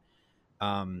figure out.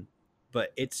 Um,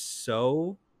 but it's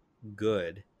so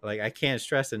good. Like, I can't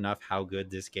stress enough how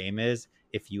good this game is.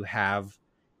 If you have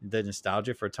the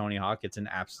nostalgia for Tony Hawk, it's an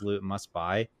absolute must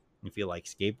buy. If you like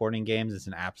skateboarding games, it's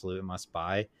an absolute must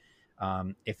buy.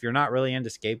 If you're not really into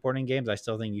skateboarding games, I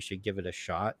still think you should give it a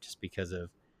shot just because of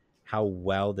how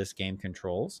well this game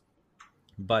controls.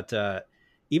 But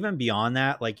even beyond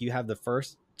that, like, you have the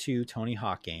first two Tony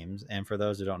Hawk games, and for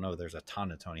those who don't know, there's a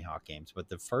ton of Tony Hawk games, but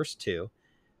the first two,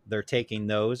 they're taking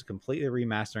those, completely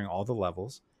remastering all the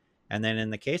levels. And then in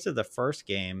the case of the first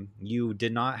game, you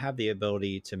did not have the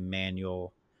ability to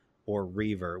manual or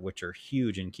revert, which are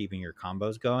huge in keeping your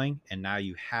combos going. And now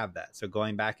you have that. So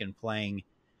going back and playing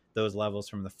those levels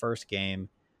from the first game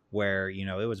where, you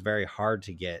know, it was very hard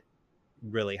to get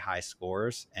really high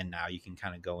scores, and now you can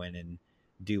kind of go in and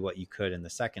do what you could in the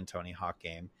second Tony Hawk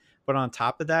game. But on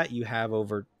top of that, you have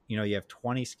over, you know, you have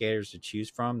 20 skaters to choose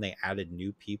from. They added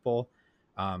new people.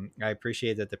 I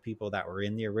appreciate that the people that were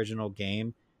in the original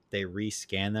game, they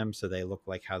rescan them so they look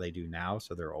like how they do now,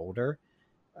 so they're older.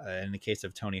 In the case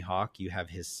of Tony Hawk, you have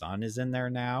his son is in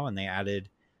there now, and they added,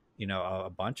 you know, a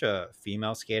bunch of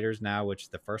female skaters now,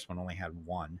 which the first one only had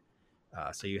one.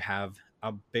 So you have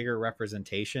a bigger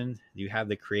representation. You have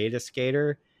the creative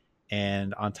skater,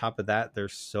 and on top of that,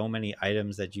 there's so many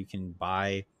items that you can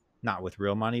buy, not with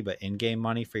real money, but in-game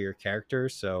money for your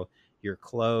characters. So your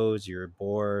clothes, your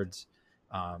boards.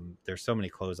 There's so many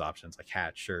clothes options like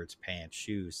hats, shirts, pants,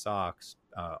 shoes, socks,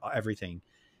 everything.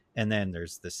 And then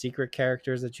there's the secret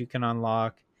characters that you can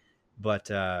unlock. But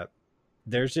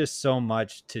there's just so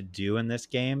much to do in this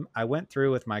game. I went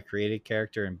through with my created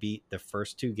character and beat the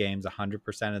first two games,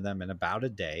 100% of them in about a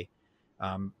day.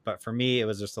 But for me, it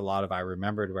was just a lot of, I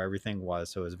remembered where everything was.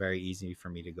 So it was very easy for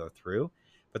me to go through.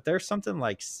 But there's something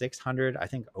like 600, I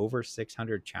think over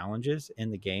 600 challenges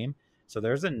in the game. So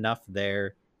there's enough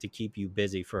there to keep you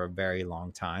busy for a very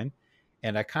long time.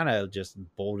 And I kind of just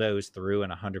bulldozed through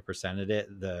and 100%ed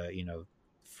it the, you know,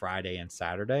 Friday and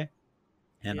Saturday.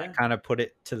 And I Yeah. kind of put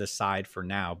it to the side for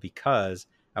now because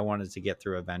I wanted to get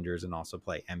through Avengers and also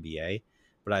play NBA.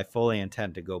 But I fully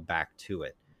intend to go back to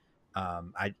it.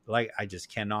 I just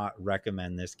cannot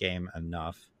recommend this game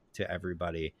enough to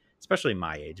everybody, especially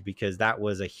my age, because that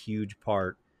was a huge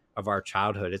part of our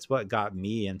childhood. It's what got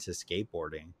me into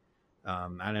skateboarding.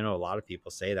 I know a lot of people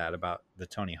say that about the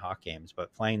Tony Hawk games,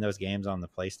 but playing those games on the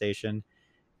PlayStation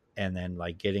and then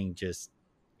like getting just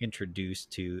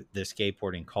introduced to the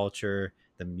skateboarding culture,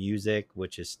 the music,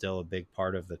 which is still a big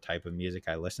part of the type of music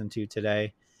I listen to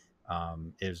today,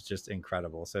 is just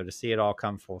incredible. So to see it all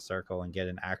come full circle and get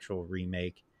an actual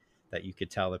remake that you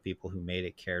could tell the people who made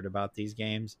it cared about these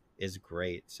games is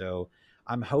great. So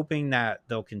I'm hoping that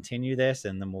they'll continue this,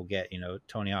 and then we'll get, you know,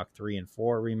 Tony Hawk 3 and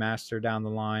 4 remastered down the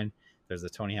line. There's the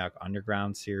Tony Hawk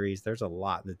Underground series. There's a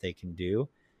lot that they can do.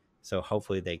 So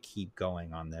hopefully they keep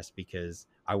going on this because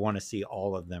I want to see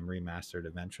all of them remastered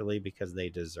eventually because they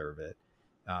deserve it.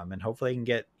 And hopefully they can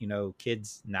get, you know,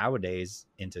 kids nowadays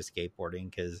into skateboarding,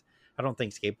 because I don't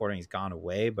think skateboarding has gone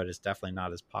away, but it's definitely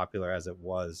not as popular as it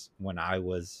was when I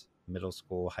was middle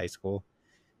school, high school.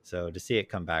 So to see it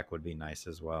come back would be nice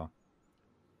as well.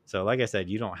 So like I said,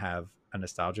 you don't have a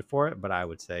nostalgia for it, but I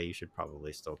would say you should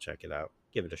probably still check it out.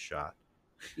 Give it a shot.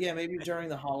 Yeah, maybe during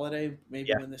the holiday, maybe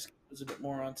Yeah, when this was a bit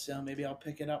more on sale, maybe I'll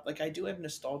pick it up. Like I do have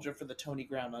nostalgia for the Tony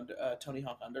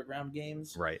Hawk Underground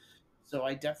games, right. so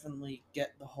I definitely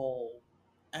get the whole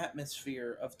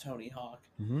atmosphere of Tony Hawk.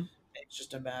 Mm-hmm. It's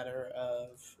just a matter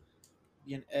of,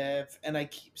 you know, and I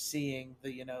keep seeing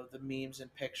the, you know, the memes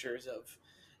and pictures of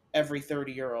every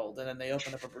 30-year-old, and then they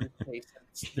open up a briefcase and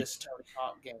it's this Tony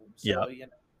Hawk game. Yeah. So you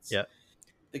know, it's, Yeah.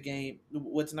 the game.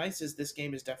 What's nice is this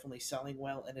game is definitely selling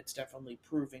well, and it's definitely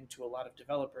proving to a lot of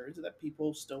developers that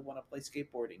people still want to play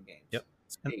skateboarding games. Yep.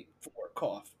 Skate for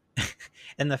cough.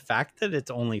 And the fact that it's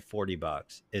only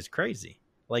 $40 is crazy.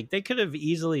 Like, they could have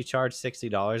easily charged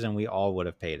 $60 and we all would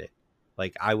have paid it.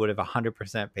 Like, I would have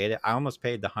 100% paid it. I almost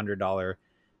paid the $100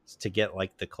 to get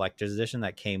like the collector's edition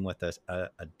that came with a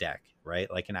deck,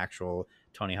 right? Like an actual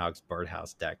Tony Hawk's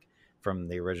Birdhouse deck from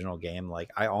the original game.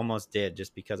 Like, I almost did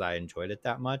just because I enjoyed it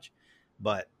that much.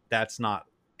 But that's not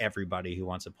everybody who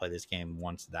wants to play this game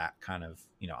wants that kind of,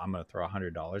 you know, I'm going to throw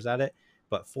 $100 at it.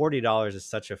 But $40 is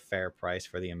such a fair price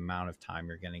for the amount of time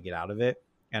you're going to get out of it.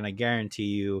 and I guarantee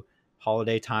you,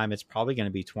 holiday time, it's probably going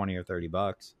to be 20 or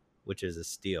 $30, which is a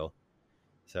steal.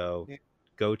 So Yeah.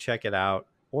 go check it out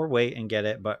or wait and get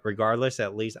it. But regardless,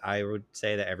 at least I would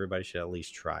say that everybody should at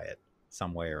least try it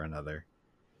some way or another.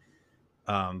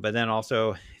 But then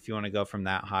also, if you want to go from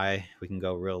that high, we can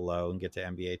go real low and get to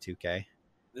NBA 2K.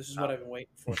 This is what I've been waiting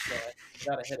for, so I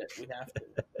gotta hit it. We have to.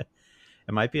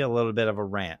 It might be a little bit of a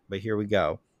rant, but here we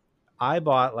go. I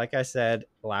bought, like I said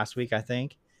last week, I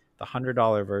think, the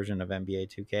 $100 version of NBA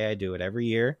 2K. I do it every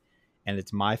year, and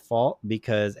it's my fault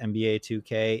because NBA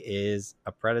 2K is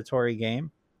a predatory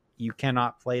game. You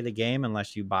cannot play the game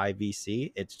unless you buy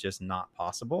VC. It's just not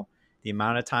possible. The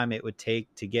amount of time it would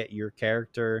take to get your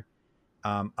character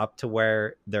up to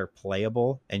where they're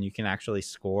playable and you can actually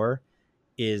score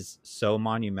is so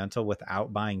monumental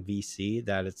without buying VC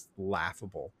that it's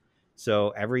laughable. So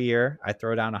every year I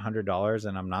throw down $100,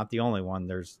 and I'm not the only one.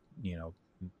 There's,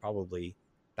 probably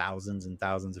thousands and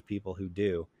thousands of people who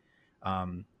do.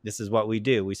 This is what we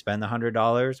do. We spend the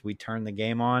 $100. We turn the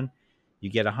game on.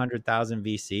 You get 100,000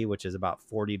 VC, which is about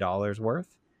 $40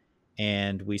 worth.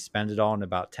 And we spend it all in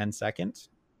about 10 seconds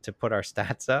to put our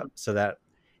stats up so that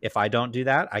if I don't do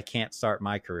that, I can't start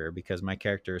my career because my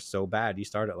character is so bad. You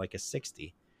start at like a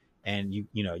 60 and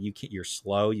you're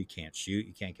slow. You can't shoot.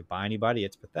 You can't get by anybody.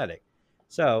 It's pathetic.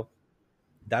 So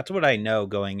that's what I know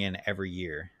going in every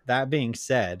year. That being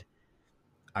said,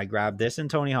 I grabbed this and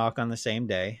Tony Hawk on the same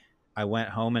day. I went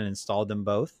home and installed them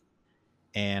both,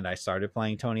 and I started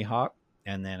playing Tony Hawk.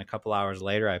 And then a couple hours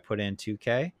later, I put in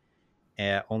 2K,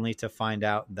 only to find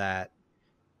out that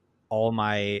all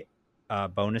my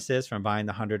bonuses from buying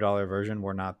the $100 version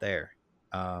were not there.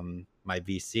 My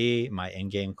VC, my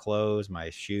in-game clothes,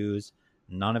 my shoes,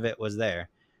 none of it was there.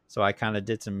 So I kind of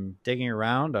did some digging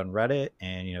around on Reddit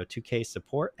and 2K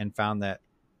support and found that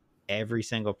every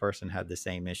single person had the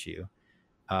same issue.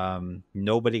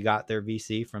 Nobody got their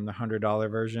VC from the $100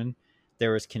 version.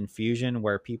 There was confusion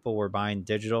where people were buying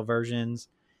digital versions,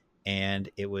 and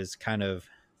it was kind of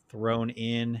thrown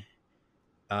in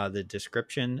the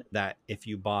description that if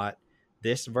you bought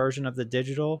this version of the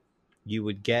digital, you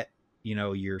would get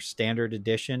your standard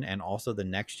edition and also the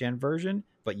next gen version,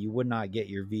 but you would not get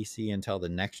your VC until the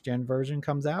next gen version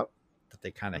comes out. That they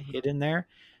kind of hid in there.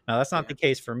 Now that's not the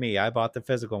case for me. I bought the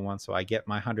physical one, so I get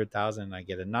my 100,000 and I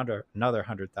get another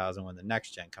 100,000 when the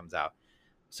next gen comes out.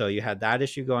 So you had that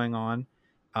issue going on,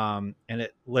 and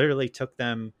it literally took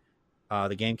them.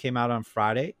 The game came out on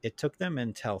Friday. It took them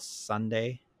until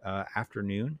Sunday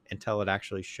afternoon until it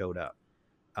actually showed up,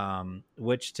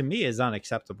 which to me is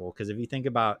unacceptable. Because if you think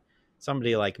about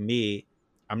somebody like me,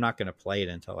 I'm not going to play it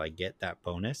until I get that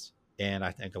bonus. And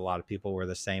I think a lot of people were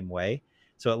the same way.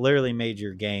 So it literally made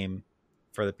your game,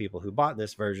 for the people who bought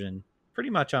this version, pretty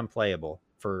much unplayable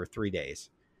for 3 days.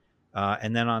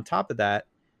 And then on top of that,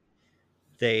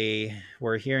 they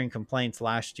were hearing complaints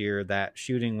last year that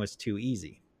shooting was too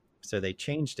easy. So they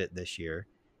changed it this year.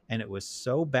 And it was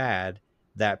so bad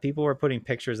that people were putting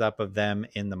pictures up of them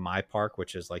in the My Park,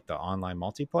 which is like the online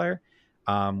multiplayer,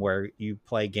 where you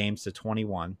play games to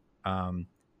 21.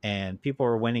 And people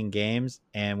were winning games.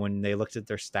 And when they looked at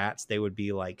their stats, they would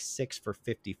be like 6 for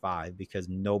 55 because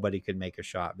nobody could make a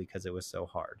shot because it was so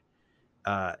hard.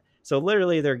 So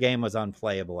literally their game was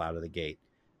unplayable out of the gate.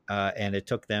 And it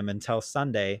took them until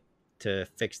Sunday to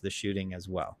fix the shooting as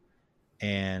well.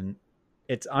 And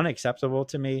it's unacceptable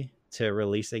to me to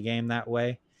release a game that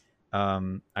way.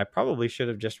 I probably should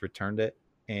have just returned it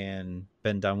and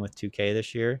been done with 2K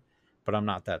this year, but I'm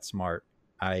not that smart.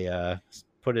 I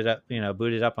put it up,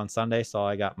 booted up on Sunday, saw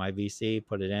I got my VC,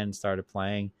 put it in, started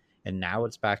playing, and now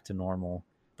it's back to normal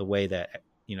the way that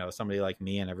somebody like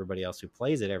me and everybody else who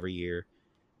plays it every year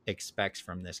expects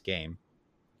from this game.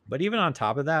 But even on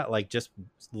top of that, like just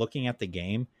looking at the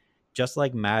game, just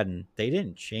like Madden, they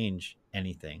didn't change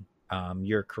anything.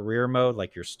 Your career mode,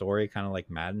 like your story, kind of like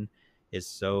Madden, is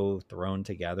so thrown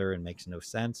together and makes no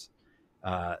sense.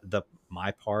 The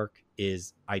My Park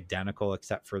is identical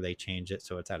except for they changed it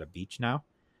so it's at a beach now,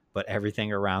 but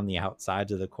everything around the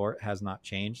outsides of the court has not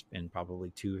changed in probably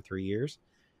 2 or 3 years.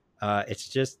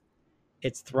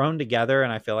 It's thrown together,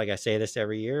 and I feel like I say this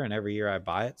every year, and every year I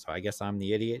buy it, so I guess I'm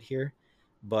the idiot here.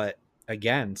 But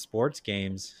again, sports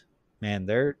games, man,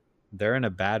 they're in a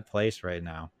bad place right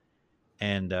now.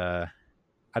 And I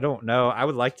don't know. I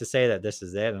would like to say that this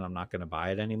is it and I'm not going to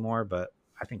buy it anymore, but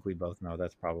I think we both know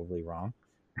that's probably wrong.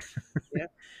 Yeah.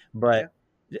 But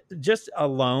just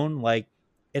alone, like,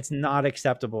 it's not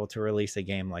acceptable to release a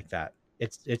game like that.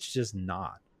 It's just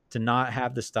not. To not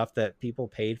have the stuff that people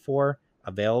paid for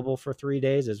available for 3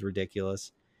 days is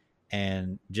ridiculous.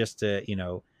 And just to,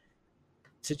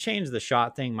 to change the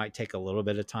shot thing might take a little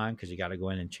bit of time because you got to go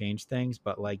in and change things,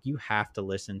 but like you have to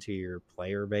listen to your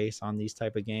player base on these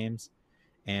type of games.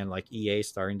 And like EA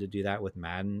starting to do that with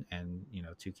Madden, and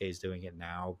 2K is doing it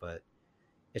now, but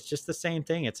it's just the same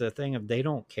thing. It's a thing of they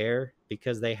don't care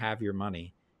because they have your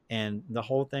money. And the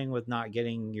whole thing with not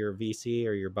getting your VC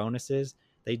or your bonuses,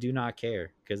 they do not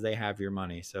care because they have your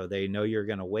money. So they know you're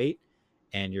going to wait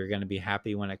and you're going to be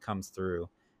happy when it comes through.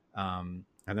 And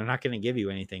they're not going to give you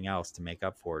anything else to make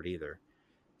up for it either.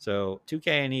 So 2K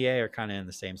and EA are kind of in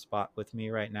the same spot with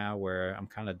me right now where I'm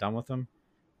kind of done with them.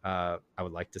 I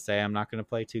would like to say I'm not going to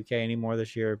play 2K anymore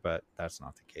this year, but that's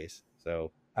not the case.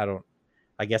 So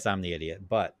I guess I'm the idiot,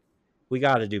 but we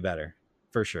got to do better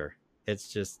for sure. It's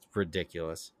just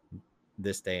ridiculous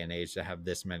this day and age to have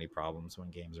this many problems when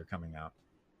games are coming out.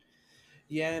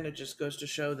 Yeah, and it just goes to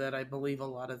show that I believe a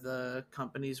lot of the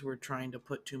companies were trying to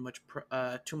put too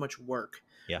much work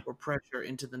Yeah. or pressure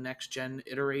into the next gen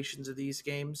iterations of these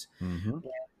games. Mm-hmm.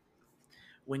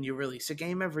 When you release a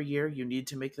game every year, you need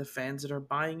to make the fans that are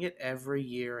buying it every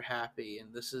year happy,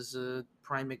 and this is a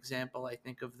prime example, I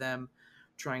think, of them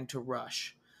trying to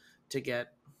rush to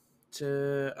get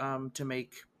to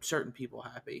make certain people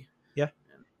happy. Yeah.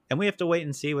 And we have to wait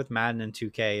and see with Madden and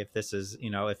 2K if this is,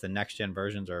 if the next gen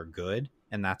versions are good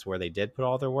and that's where they did put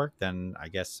all their work, then I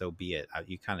guess so be it.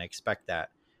 You kind of expect that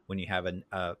when you have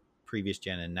a previous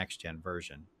gen and next gen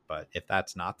version. But if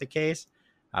that's not the case,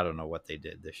 I don't know what they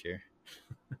did this year.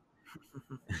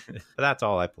 But that's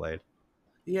all I played.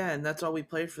 Yeah, and that's all we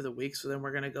played for the week. So then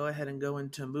we're going to go ahead and go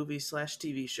into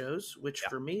movie/TV shows, which Yeah.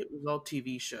 for me, it was all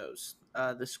TV shows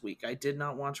this week. I did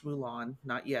not watch Mulan,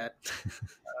 not yet.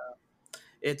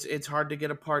 It's hard to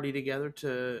get a party together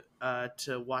to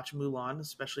watch Mulan,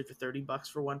 especially for $30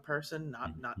 for one person.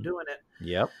 Not doing it.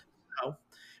 Yep. So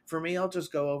for me, I'll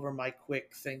just go over my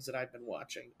quick things that I've been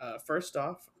watching. First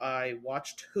off, I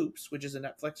watched Hoops, which is a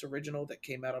Netflix original that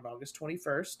came out on August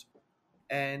 21st.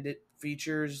 And it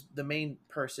features the main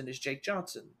person is Jake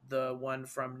Johnson, the one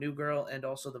from New Girl, and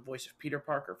also the voice of Peter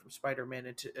Parker from Spider-Man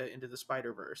into the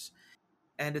Spider-Verse.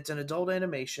 And it's an adult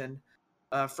animation,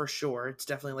 for sure. It's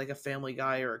definitely like a Family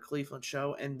Guy or a Cleveland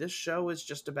show. And this show is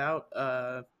just about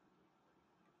a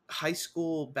high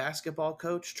school basketball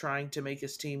coach trying to make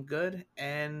his team good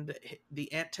and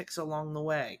the antics along the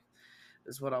way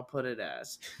is what I'll put it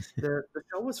as. The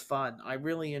show was fun. I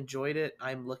really enjoyed it.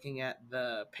 I'm looking at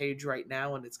the page right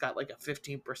now, and it's got like a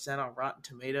 15% on Rotten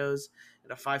Tomatoes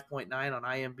and a 5.9 on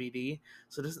IMDb.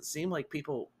 So it doesn't seem like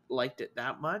people liked it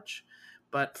that much.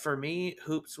 But for me,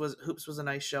 Hoops was a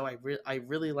nice show. I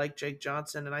really like Jake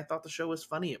Johnson, and I thought the show was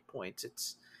funny at points.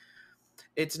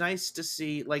 It's nice to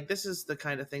see, like, this is the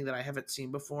kind of thing that I haven't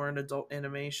seen before in adult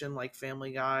animation, like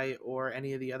Family Guy or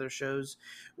any of the other shows,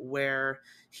 where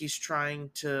he's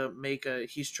trying to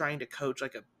coach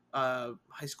like a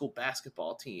high school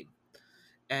basketball team,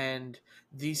 and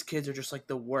these kids are just like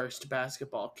the worst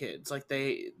basketball kids. Like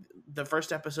the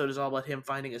first episode is all about him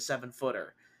finding a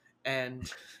 7-footer,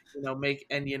 and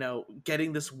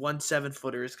getting this one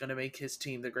 7-footer is going to make his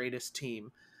team the greatest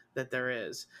team that there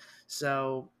is.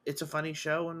 So it's a funny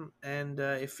show, and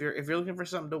if you're looking for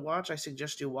something to watch, I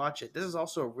suggest you watch it. This is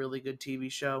also a really good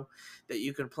TV show that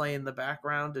you can play in the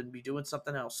background and be doing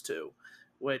something else too,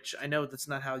 which I know that's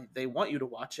not how they want you to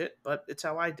watch it, but it's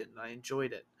how I did, and I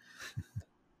enjoyed it.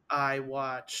 I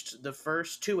watched the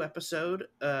first two episodes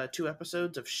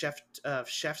of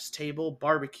Chef's Table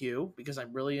Barbecue because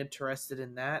I'm really interested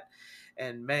in that.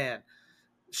 And man,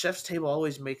 Chef's Table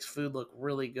always makes food look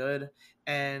really good,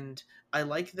 and I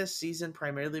like this season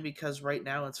primarily because right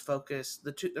now it's focused.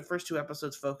 The first two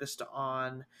episodes focused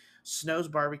on Snow's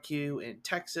Barbecue in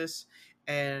Texas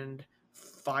and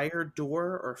Fire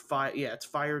Door it's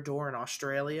Fire Door in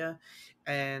Australia,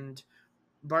 and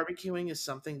barbecuing is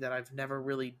something that I've never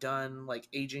really done, like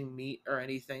aging meat or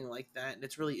anything like that. And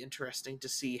it's really interesting to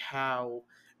see how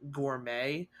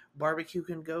gourmet barbecue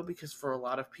can go because for a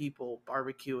lot of people,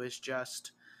 barbecue is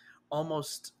just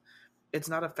almost it's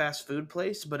not a fast food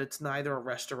place, but it's neither a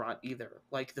restaurant either.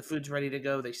 Like the food's ready to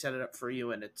go, they set it up for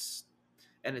you and it's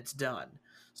done.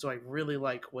 So I really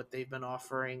like what they've been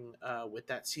offering with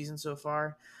that season so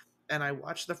far. And I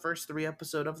watched the first 3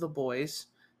 episodes of The Boys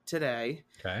today,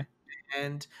 Okay.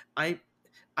 and I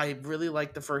I really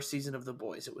liked the first season of The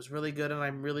Boys. It was really good, and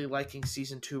I'm really liking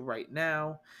season 2 right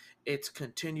now. It's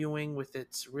continuing with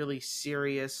its really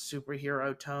serious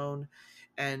superhero tone,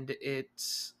 and the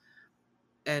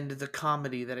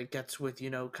comedy that it gets with,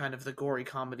 kind of the gory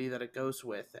comedy that it goes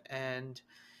with, and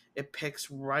it picks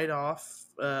up right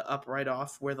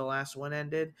off where the last one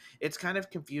ended. It's kind of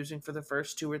confusing for the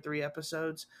first 2 or 3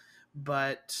 episodes,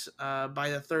 but by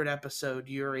the third episode,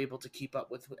 you're able to keep up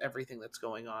with everything that's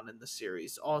going on in the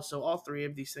series. Also, all three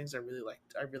of these things I really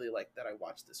liked. I really liked that I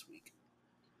watched this week.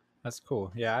 That's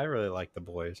cool. Yeah, I really like The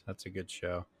Boys. That's a good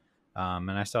show.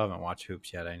 And I still haven't watched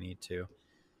Hoops yet. I need to.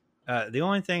 The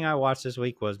only thing I watched this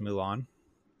week was Mulan,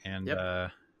 and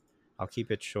Yep. I'll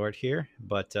keep it short here.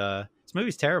 But this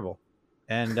movie's terrible,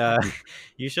 and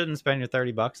you shouldn't spend your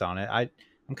 $30 on it.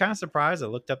 I'm kind of surprised. I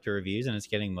looked up the reviews, and it was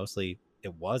getting mostly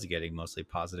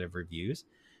positive reviews.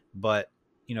 But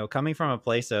coming from a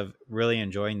place of really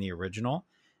enjoying the original,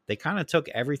 they kind of took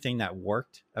everything that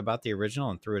worked about the original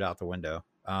and threw it out the window.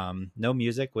 No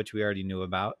music, which we already knew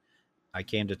about. I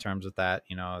came to terms with that.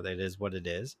 It is what it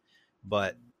is.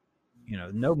 But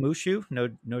no Mushu,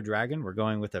 no dragon. We're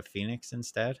going with a phoenix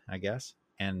instead, I guess.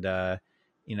 And her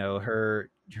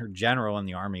general in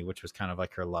the army, which was kind of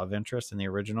like her love interest in the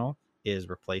original, is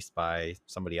replaced by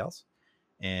somebody else.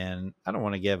 And I don't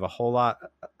want to give a whole lot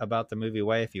about the movie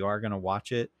away if you are going to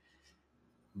watch it,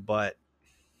 but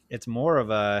it's more of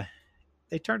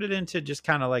they turned it into just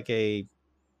kind of like a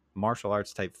martial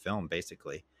arts type film,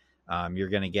 basically. You're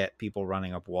going to get people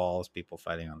running up walls, people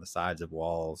fighting on the sides of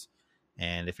walls.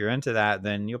 And if you're into that,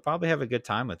 then you'll probably have a good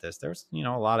time with this. There's, a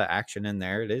lot of action in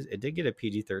there. It did get a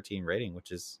PG-13 rating,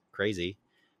 which is crazy.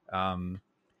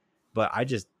 But I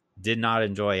just did not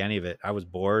enjoy any of it. I was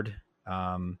bored.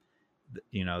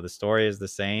 The story is the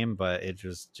same, but it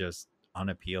was just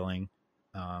unappealing.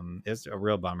 It's a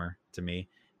real bummer to me.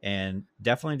 And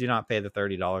definitely do not pay the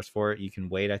 $30 for it. You can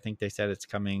wait. I think they said it's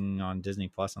coming on Disney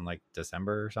Plus in like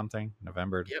December or something,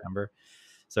 November, Yep. December.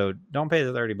 So don't pay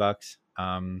the $30.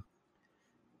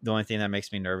 The only thing that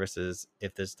makes me nervous is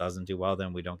if this doesn't do well,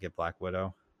 then we don't get Black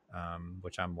Widow,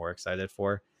 which I'm more excited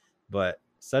for. But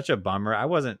such a bummer. I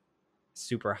wasn't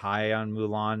super high on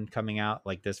Mulan coming out,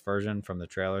 like this version from the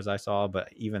trailers I saw,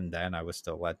 but even then I was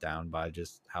still let down by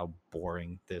just how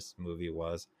boring this movie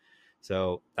was.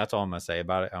 So that's all I'm gonna say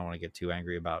about it. I don't want to get too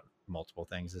angry about multiple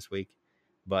things this week,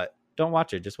 but don't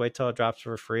watch it. Just wait till it drops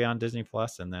for free on Disney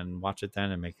Plus, and then watch it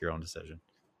then and make your own decision.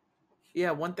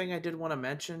 Yeah, one thing I did want to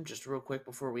mention, just real quick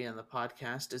before we end the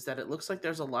podcast, is that it looks like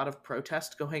there's a lot of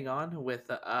protest going on with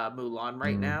Mulan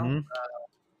right now. Mm-hmm.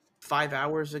 5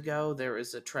 hours ago, there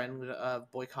is a trend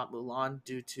of boycott Mulan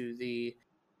due to the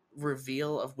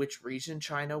reveal of which region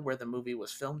China where the movie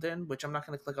was filmed in, which I'm not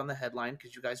going to click on the headline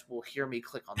because you guys will hear me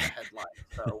click on the headline.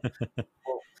 So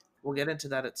we'll get into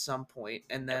that at some point.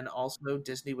 And then also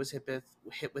Disney was hit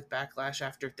with backlash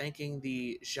after thanking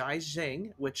the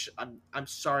Zhaixing, which I'm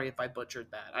sorry if I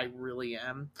butchered that. I really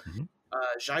am. Mm-hmm.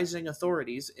 Zhaixing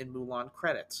authorities in Mulan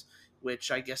credits,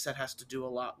 which I guess that has to do a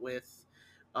lot with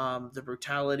the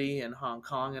brutality in Hong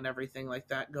Kong and everything like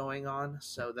that going on.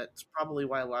 So that's probably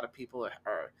why a lot of people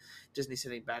are Disney's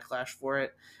hitting backlash for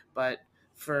it. But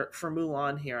for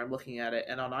Mulan here, I'm looking at it,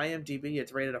 and on IMDb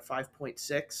it's rated a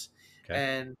 5.6, Okay.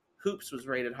 and Hoops was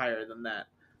rated higher than that.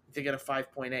 I think at a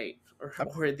 5.8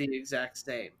 or the exact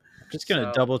same. I'm just gonna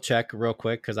So double check real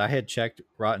quick because I had checked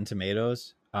Rotten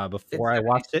Tomatoes it's before I 70,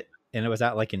 watched it, and it was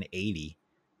at like an 80.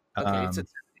 okay, it's Um, at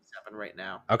 77 right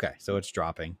now. okay, so it's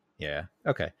dropping. Yeah.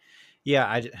 Okay.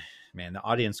 Yeah. Man, the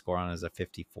audience score on it is a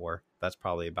 54. That's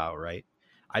probably about right.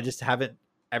 I just haven't.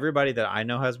 Everybody that I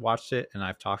know has watched it and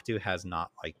I've talked to has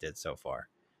not liked it so far.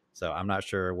 So I'm not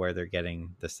sure where they're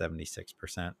getting the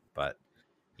 76%, but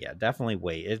yeah, definitely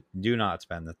wait. Do not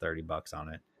spend the $30 on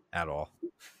it at all.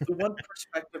 The one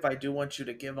perspective I do want you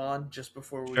to give on just Sure.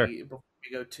 before we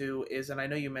go to is, and I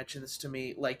know you mentioned this to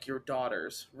me, like your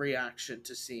daughter's reaction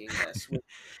to seeing this.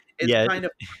 It's Yeah. kind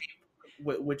of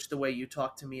which the way you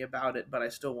talk to me about it, but I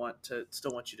still want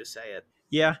you to say it.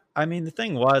 Yeah, I mean the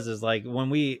thing is like when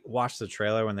we watched the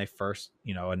trailer when they first,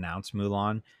 announced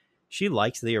Mulan, she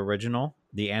likes the original,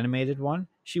 the animated one.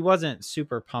 She wasn't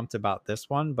super pumped about this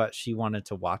one, but she wanted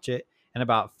to watch it. And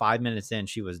about 5 minutes in,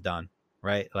 she was done.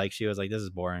 Right? Like she was like, "This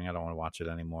is boring. I don't want to watch it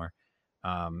anymore."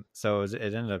 So it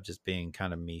ended up just being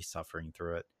kind of me suffering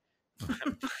through it,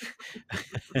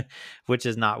 which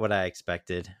is not what I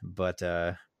expected. But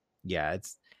yeah,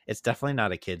 it's definitely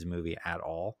not a kids movie at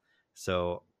all.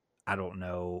 So I don't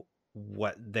know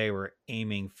what they were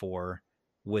aiming for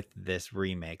with this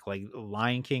remake. Like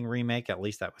Lion King remake, at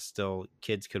least that was still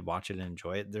kids could watch it and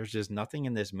enjoy it. There's just nothing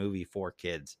in this movie for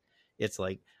kids. It's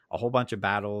like a whole bunch of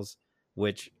battles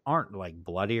which aren't like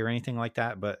bloody or anything like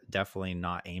that, but definitely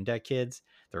not aimed at kids.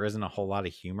 There isn't a whole lot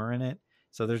of humor in it.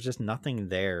 So there's just nothing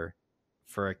there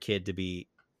for a kid to be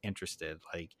interested.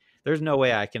 Like there's no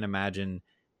way I can imagine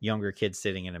younger kids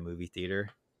sitting in a movie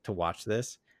theater to watch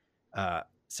this.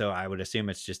 So I would assume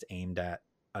it's just aimed at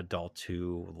adults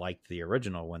who liked the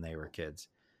original when they were kids.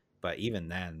 But even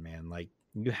then, man, like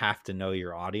you have to know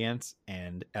your audience.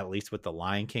 And at least with the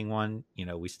Lion King one,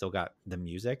 we still got the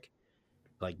music.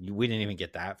 Like we didn't even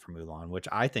get that from Mulan, which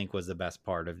I think was the best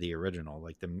part of the original.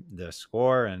 Like the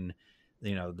score and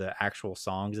the actual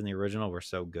songs in the original were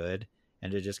so good,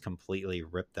 and to just completely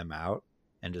rip them out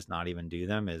and just not even do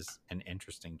them is an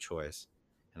interesting choice.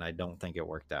 And I don't think it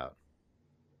worked out.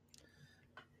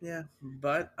 Yeah,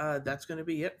 but that's going to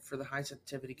be it for the High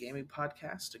Sensitivity Gaming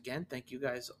Podcast. Again, thank you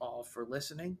guys all for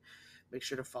listening. Make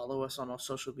sure to follow us on all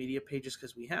social media pages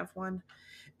because we have one,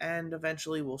 and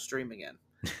eventually we'll stream again.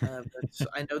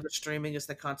 I know the streaming is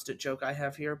the constant joke I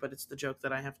have here, but it's the joke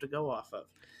that I have to go off of.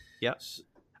 Yep. So,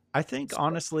 I think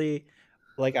honestly,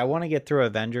 like I want to get through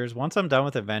Avengers. Once I'm done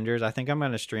with Avengers, I think I'm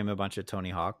going to stream a bunch of Tony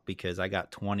Hawk because I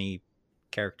got 20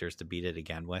 characters to beat it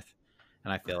again with,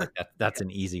 and I feel like that's an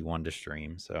easy one to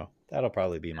stream. So that'll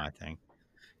probably be my thing.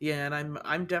 yeah, and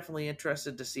I'm definitely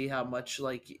interested to see how much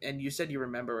and you said you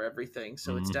remember everything,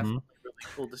 so it's definitely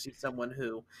really cool to see someone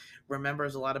who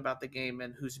remembers a lot about the game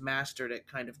and who's mastered it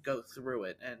kind of go through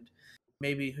it. And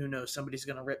maybe, who knows, somebody's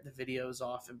going to rip the videos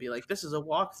off and be like, this is a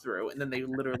walkthrough, and then they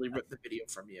literally rip the video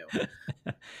from you.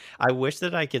 I wish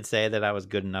that I could say that I was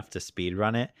good enough to speed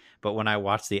run it, but when I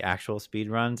watch the actual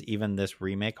speed runs, even this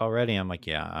remake already, I'm like,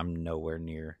 yeah, I'm nowhere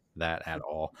near that at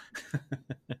all.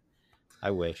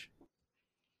 I wish.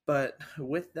 But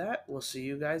with that, we'll see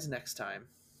you guys next time.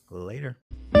 Later.